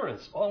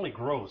assurance only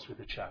grows with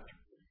the chapter.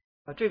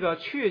 这个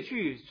确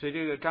据随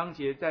这个章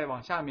节再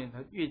往下面，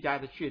它越加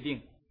的确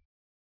定。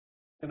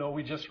 You know,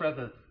 we just read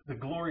the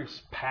glorious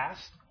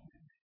past.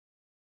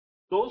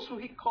 Those who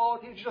He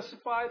called, He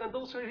justified, and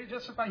those who He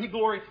justified, He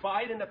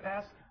glorified in the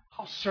past.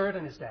 How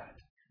certain is that?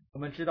 我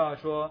们知道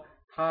说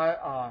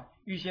他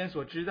预先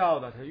所知道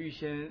的，他预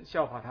先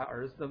效法他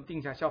儿子的，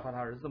定下效法他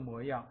儿子的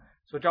模样，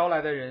所招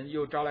来的人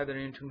又招来的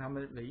人称他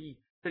们为义，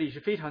这里是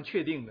非常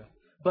确定的。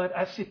 But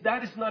as if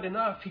that is not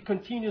enough, He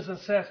continues and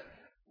says,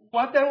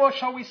 what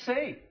shall we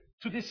say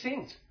to these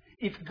things?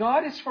 If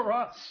God is for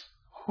us,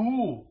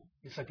 who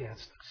is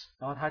against us?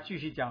 然后他继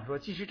续讲说，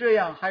既是这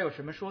样，还有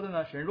什么说的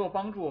呢？神若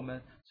帮助我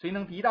们，谁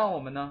能抵挡我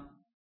们呢？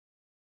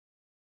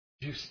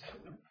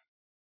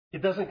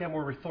 It doesn't get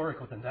more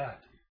rhetorical than that.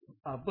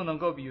 不能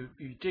够比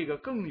这个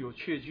更有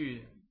确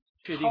据。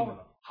确定的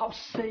了。 how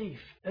safe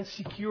and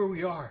secure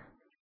we are.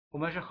 我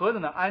们是何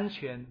等的安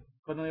全，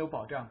何等的有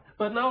保障。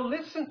 But now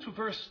listen to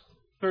verse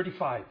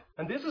 35,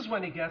 and this is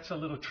when it gets a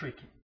little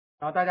tricky.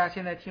 然后大家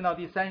现在听到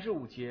第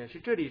35节，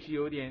这里是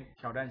有点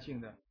挑战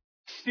性的。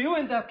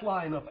 Still in that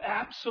line of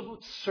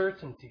absolute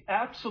certainty,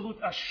 absolute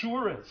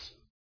assurance,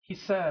 he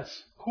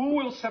says, who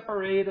will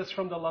separate us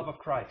from the love of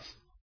Christ?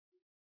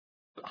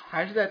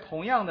 还是在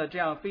同样的这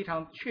样非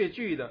常确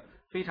据的、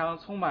非常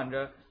充满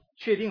着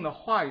确定的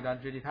话语当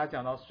中，这里他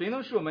讲到，谁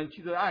能使我们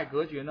基督的爱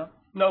隔绝呢？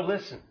 Now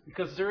listen,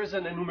 because there is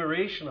an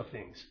enumeration of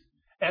things.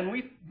 And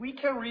we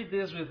can read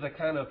this with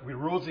with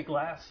rosy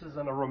glasses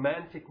and a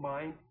romantic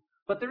mind,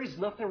 but there is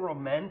nothing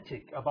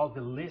romantic about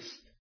the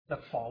list that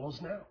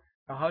follows now.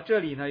 然后这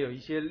里呢有一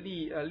些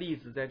例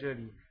子在这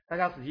里，大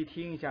家仔细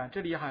听一下，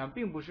这里好像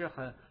并不是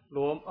很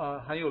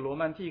有罗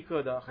曼蒂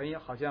克的，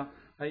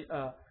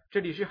这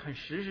里是很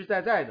实实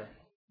在在的。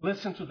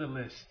 Listen to the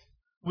list.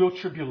 Will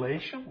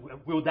tribulation,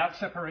 will that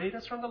separate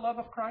us from the love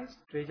of Christ?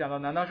 这里讲到，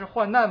难道是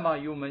患难吗？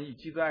与我们与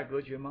基督的爱隔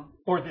绝吗？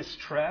 Or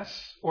distress,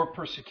 or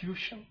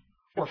persecution,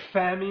 or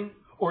famine,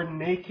 or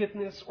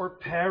nakedness, or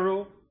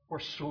peril,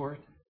 or sword?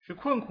 是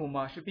困苦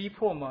吗？是逼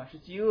迫吗？是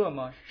饥饿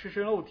吗？是赤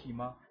身露体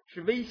吗？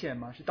是危险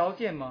吗？是刀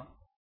剑吗？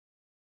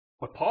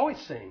 What Paul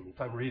is saying,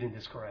 if I'm reading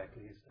this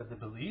correctly, is that the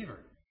believer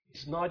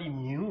is not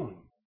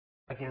immune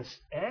against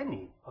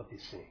any of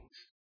these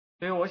things.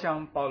 所以我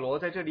想保罗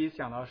在这里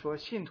讲到说，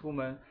信徒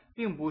们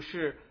并不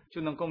是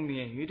就能够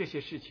免于这些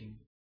事情，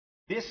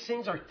 These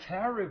things are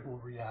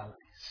terrible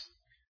realities.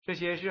 这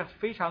些是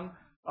非常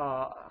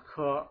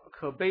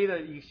可悲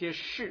的一些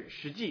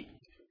实际，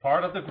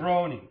 Part of the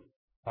groaning,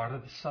 part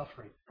of the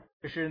suffering.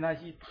 这是那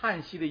些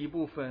叹息的一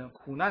部分，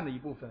苦难的一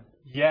部分。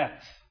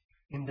 Yet,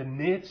 in the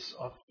midst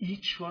of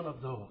each one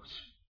of those,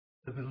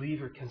 the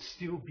believer can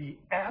still be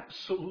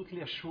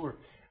absolutely assured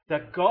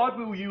that God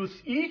will use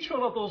each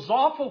one of those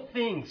awful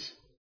things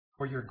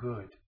for your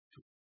good,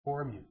 to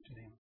form you to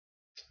the image.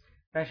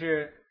 但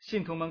是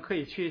信徒们可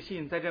以确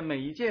信，在这每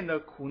一件的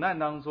苦难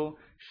当中，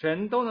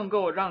神都能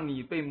够让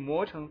你被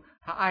磨成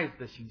他爱子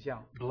的形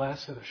象，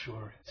 Blessed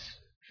assurance.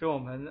 是我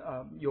们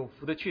有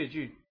福的确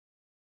据。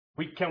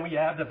 Can we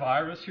add the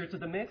virus here to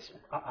the mix?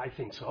 I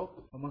think so.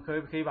 我们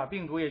可不可以把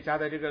病毒也加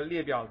在这个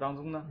列表当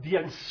中呢？ The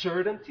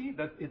uncertainty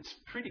that it's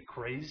pretty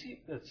crazy.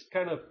 It's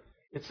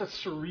a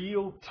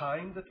surreal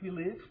time that we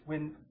live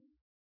when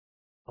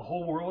the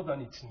whole world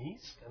on its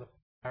knees, kind of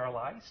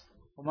paralyzed.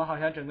 我们好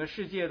像整个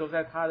世界都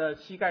在他的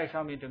膝盖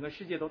上面，整个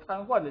世界都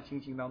瘫痪的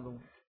情形当中。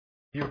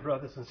 Dear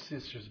brothers and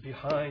sisters,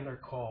 behind our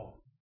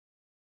call,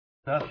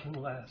 nothing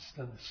less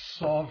than the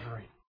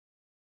sovereign,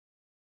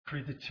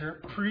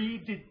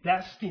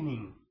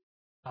 predestining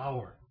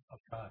power of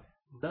God.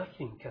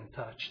 Nothing can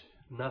touch,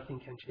 nothing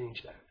can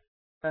change that.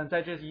 但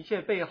在这一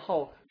切背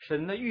后，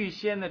神的预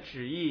先的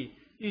旨意、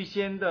预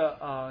先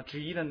的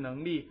旨意的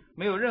能力，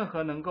没有任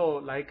何能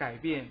够来改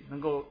变、能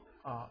够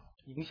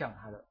影响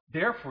他的。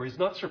 Therefore, it's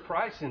not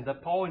surprising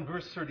that Paul in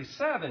verse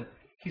 37,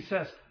 he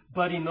says,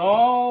 but in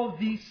all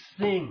these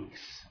things,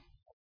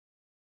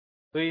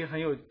 所以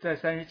在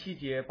37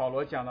节，保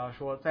罗讲到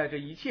说，在这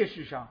一切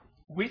事上，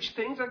 which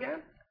things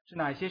again? 是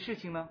哪些事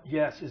情呢？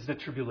 Yes, is the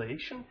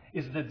tribulation,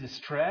 is the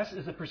distress,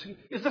 is the persecution,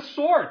 is the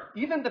sword,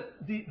 even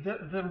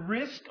the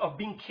risk of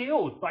being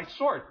killed by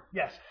sword.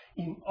 Yes,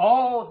 in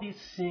all these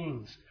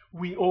things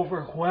we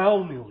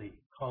overwhelmingly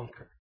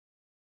conquer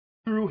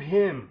through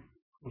him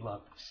who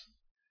loved us.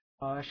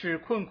 是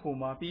困苦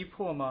吗？逼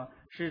迫吗？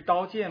是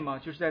刀剑吗？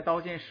就是在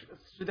刀剑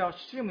失掉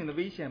性命的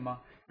危险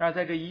吗？然而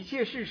在这一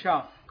切事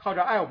上，靠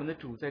着爱我们的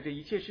主，在这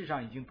一切事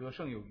上已经得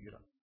胜有余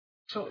了。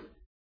 So,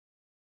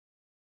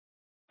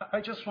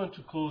 I just want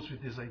to close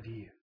with this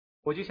idea.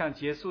 我就想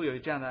结束有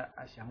这样的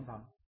想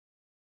法。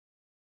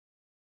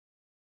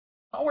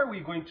 How are we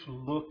going to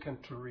look and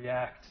to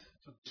react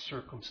to the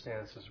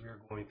circumstances we are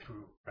going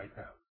through right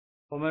now?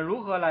 我们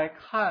如何来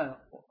看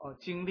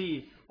经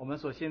历我们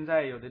所现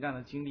在有的这样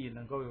的经历，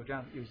能够有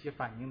一些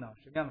反应呢？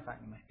什么样的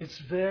反应呢？ It's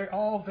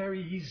all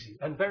very easy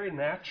and very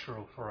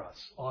natural for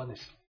us,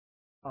 honestly,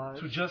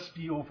 to just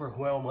be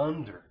overwhelmed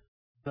under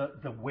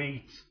the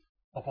weight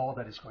of all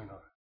that is going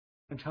on.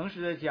 很诚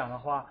实的讲的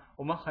话，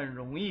我们很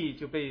容易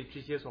就被这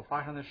些所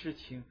发生的事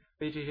情，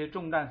被这些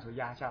重担所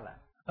压下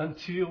来。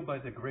 Until by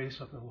the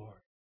grace of the Lord,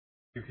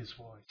 hear His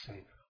voice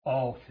saying,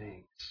 "All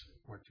things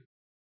work together."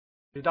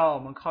 直到我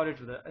们靠着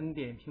主的恩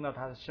典，听到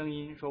他的声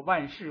音，说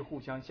万事互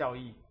相效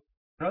益。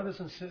 Brothers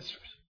and sisters,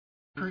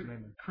 弟兄妹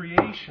们，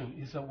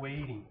 creation is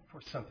awaiting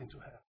for something to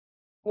happen.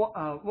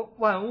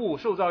 万物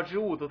受造之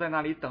物都在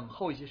那里等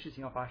候一些事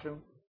情要发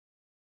生。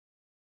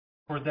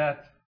 For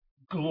that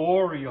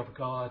glory of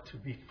God to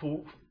be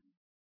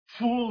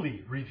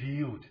fully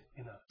revealed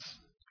in us.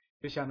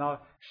 就想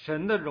到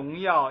神的荣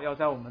耀要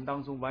在我们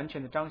当中完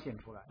全的彰显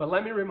出来。 But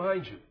let me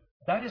remind you,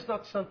 that is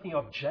not something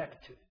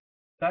objective.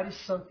 That is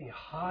something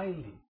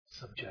highly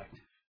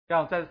subjective.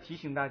 让我再次提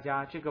醒大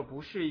家，这个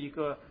不是一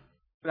个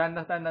单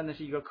单的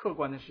是一个客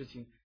观的事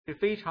情，是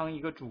非常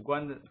一个主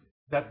观的。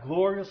 That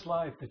glorious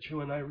life that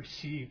you and I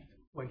received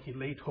when He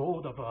laid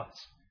hold of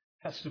us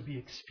has to be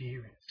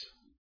experienced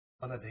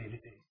on a daily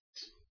basis.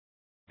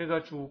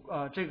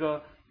 这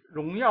个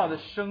荣耀的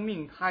生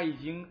命，他已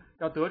经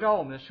要得着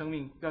我们的生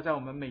命，要在我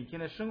们每天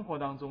的生活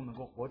当中能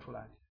够活出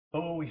来。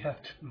Oh, we have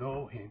to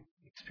know Him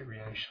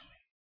experientially.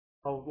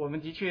 我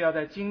们的确要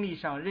在经历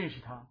上认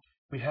识他，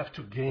 We have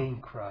to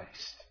gain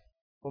Christ.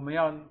 我们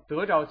要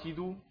得着基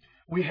督，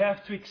 We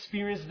have to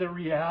experience the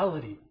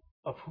reality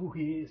of who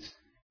He is.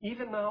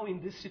 Even now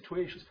in these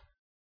situations,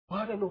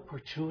 what an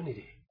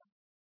opportunity.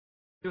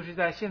 就是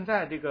在现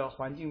在这个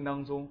环境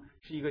当中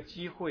是一个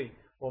机会，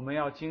我们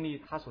要经历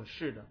他所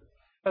示的。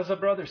 As a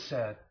brother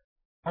said,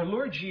 our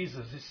Lord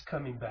Jesus is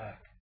coming back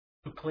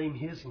to claim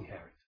His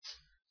inheritance.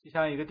 就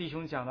像一个弟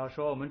兄讲到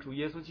说，我们主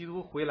耶稣基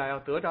督回来要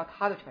得着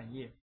他的产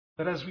业。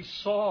 But as we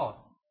saw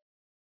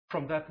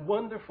from that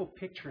wonderful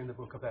picture in the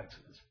book of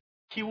Exodus,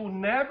 He will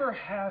never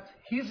have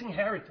His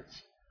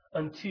inheritance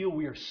until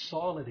we are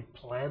solidly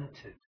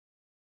planted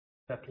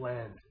that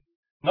land.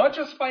 Not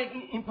just by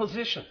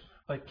imposition,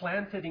 but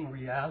planted in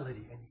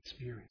reality and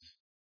experience,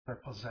 our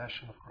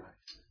possession of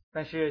Christ.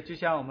 但是，就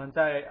像我们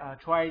在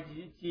出埃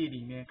及记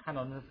里面看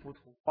到那幅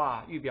图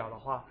画预表的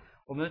话，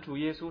我们的主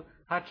耶稣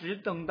他只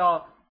等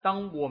到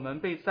当我们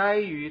被栽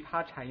于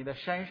他产业的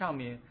山上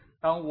面，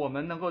当我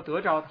们能够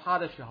得着他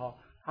的时候，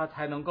他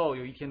才能够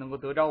有一天能够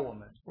得着我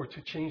们。 Or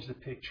to change the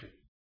picture,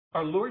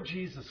 our Lord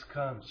Jesus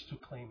comes to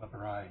claim a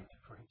bride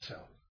for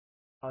Himself.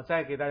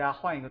 再给大家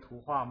换一个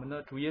图画，我们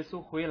的主耶稣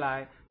回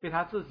来，为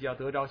他自己要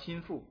得着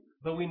心腹。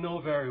 But we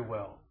know very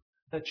well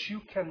that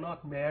you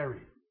cannot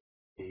marry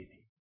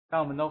baby. 但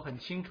我们都很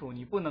清楚，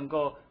你不能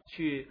够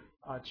去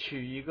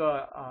娶一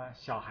个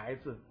小孩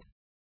子。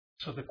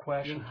 So the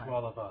question to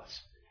all of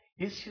us,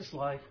 is His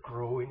life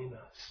growing in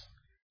us?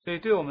 所以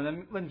对我们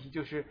的问题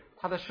就是，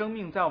他的生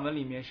命在我们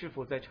里面是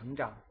否在成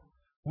长？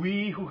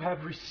 We who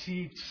have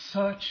received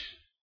such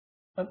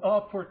an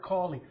upward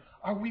calling,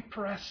 are we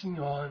pressing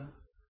on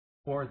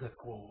for the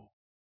goal?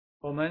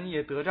 我们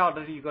也得到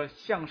的是一个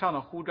向上的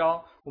呼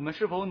召，我们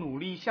是否努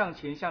力向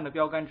前，向着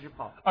标杆直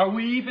跑？ Are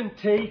we even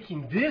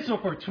taking this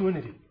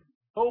opportunity?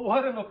 Oh,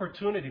 what an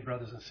opportunity,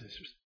 brothers and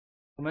sisters.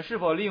 我们是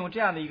否利用这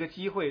样的一个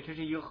机会？这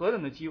是一个何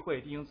等的机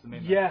会，弟兄姊妹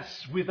们！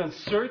 Yes, with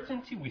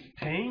uncertainty, with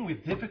pain,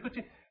 with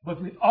difficulty, but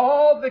with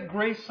all the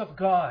grace of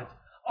God,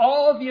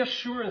 all the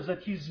assurance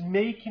that He's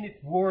making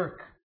it work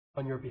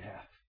on your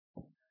behalf.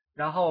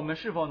 然后我们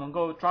是否能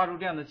够抓住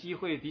这样的机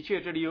会？的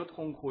确，这里有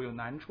痛苦，有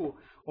难处。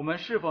我们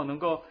是否能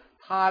够，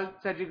他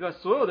在这个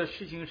所有的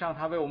事情上，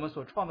他为我们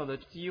所创造的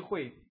机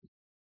会，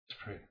 Let's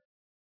pray.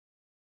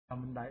 让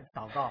我们来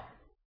祷告。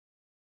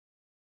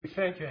 We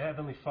thank you,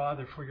 Heavenly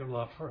Father, for your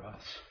love for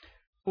us.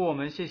 父，我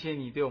们谢谢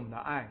你对我们的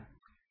爱。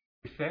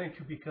 We thank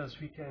you because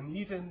we can,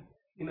 even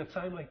in a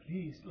time like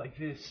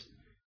this,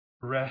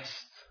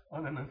 rest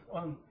on the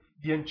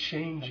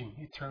unchanging,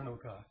 eternal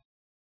God.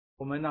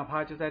 我们哪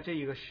怕就在这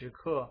一个时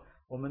刻，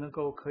我们能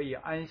够可以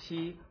安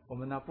息，我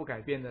们那不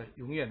改变的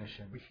永远的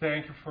神。 We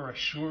thank you for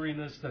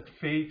assuring us that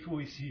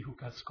faithful is He who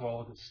has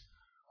called us,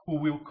 who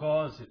will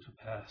cause it to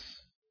pass.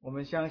 我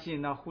们相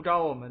信那呼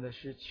召我们的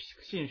是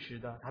信实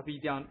的，他必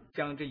将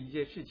这一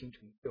切事情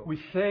成就。 We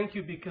thank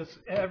you because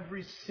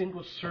every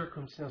single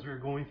circumstance we're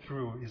going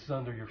through is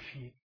under your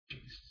feet,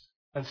 Jesus,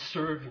 and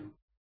serving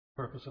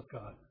the purpose of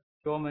God.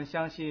 所以我们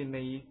相信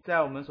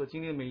在我们所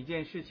经历的每一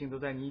件事情都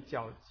在你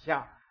脚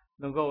下，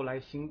能够来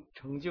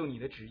成就你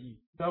的旨意。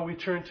 Now we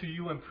turn to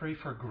you and pray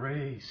for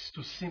grace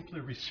to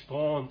simply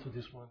respond to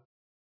this one.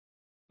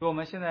 所以我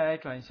们现在来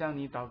转向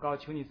你祷告，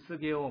求你赐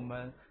给我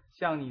们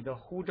向你的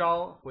呼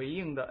召回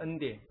应的恩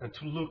典， And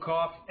to look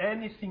off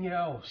anything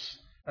else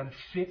and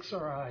fix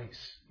our eyes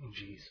in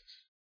Jesus.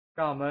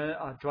 让我们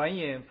转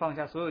眼放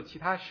下所有其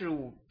他事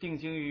物，定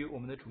睛于我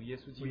们的主耶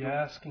稣基 We 督。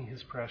 ask in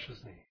His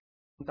precious name.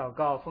 祷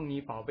告，奉你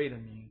宝贝的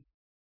名。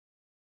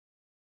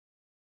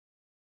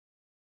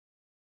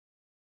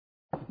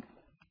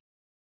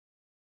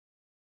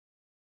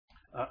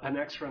 An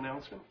extra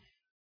announcement.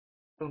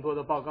 更多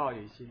的报告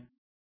有一些。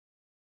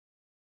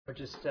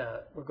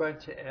 We're going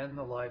to end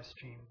the live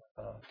streaming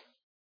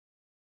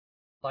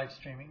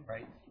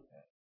right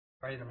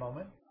in a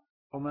moment.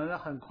 我们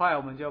很快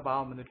我们就要把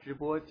我们的直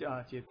播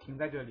停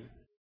在这里。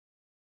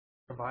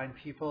 Remind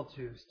people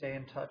to stay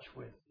in touch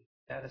with the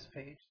status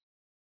page.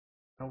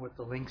 Know what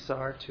the links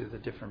are to the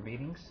different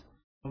meetings.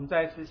 我们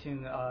再次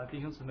请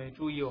弟兄姊妹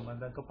注意我们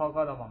的报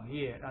告的网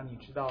页，让你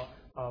知道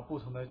不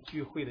同的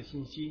聚会的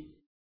信息。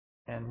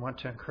 And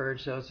want to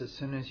encourage those as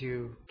soon as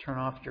you turn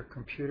off your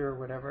computer or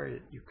whatever,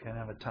 you can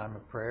have a time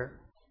of prayer.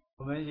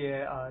 我们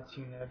也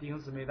请弟兄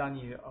姊妹，当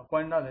你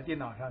关到你的电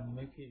脑上，你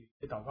们可以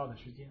有祷告的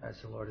时间， As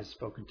the Lord has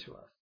spoken to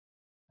us.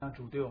 让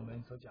主对我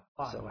们所讲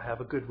话。 So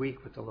have a good week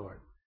with the Lord.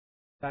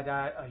 大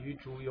家与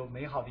主有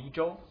美好的一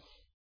周。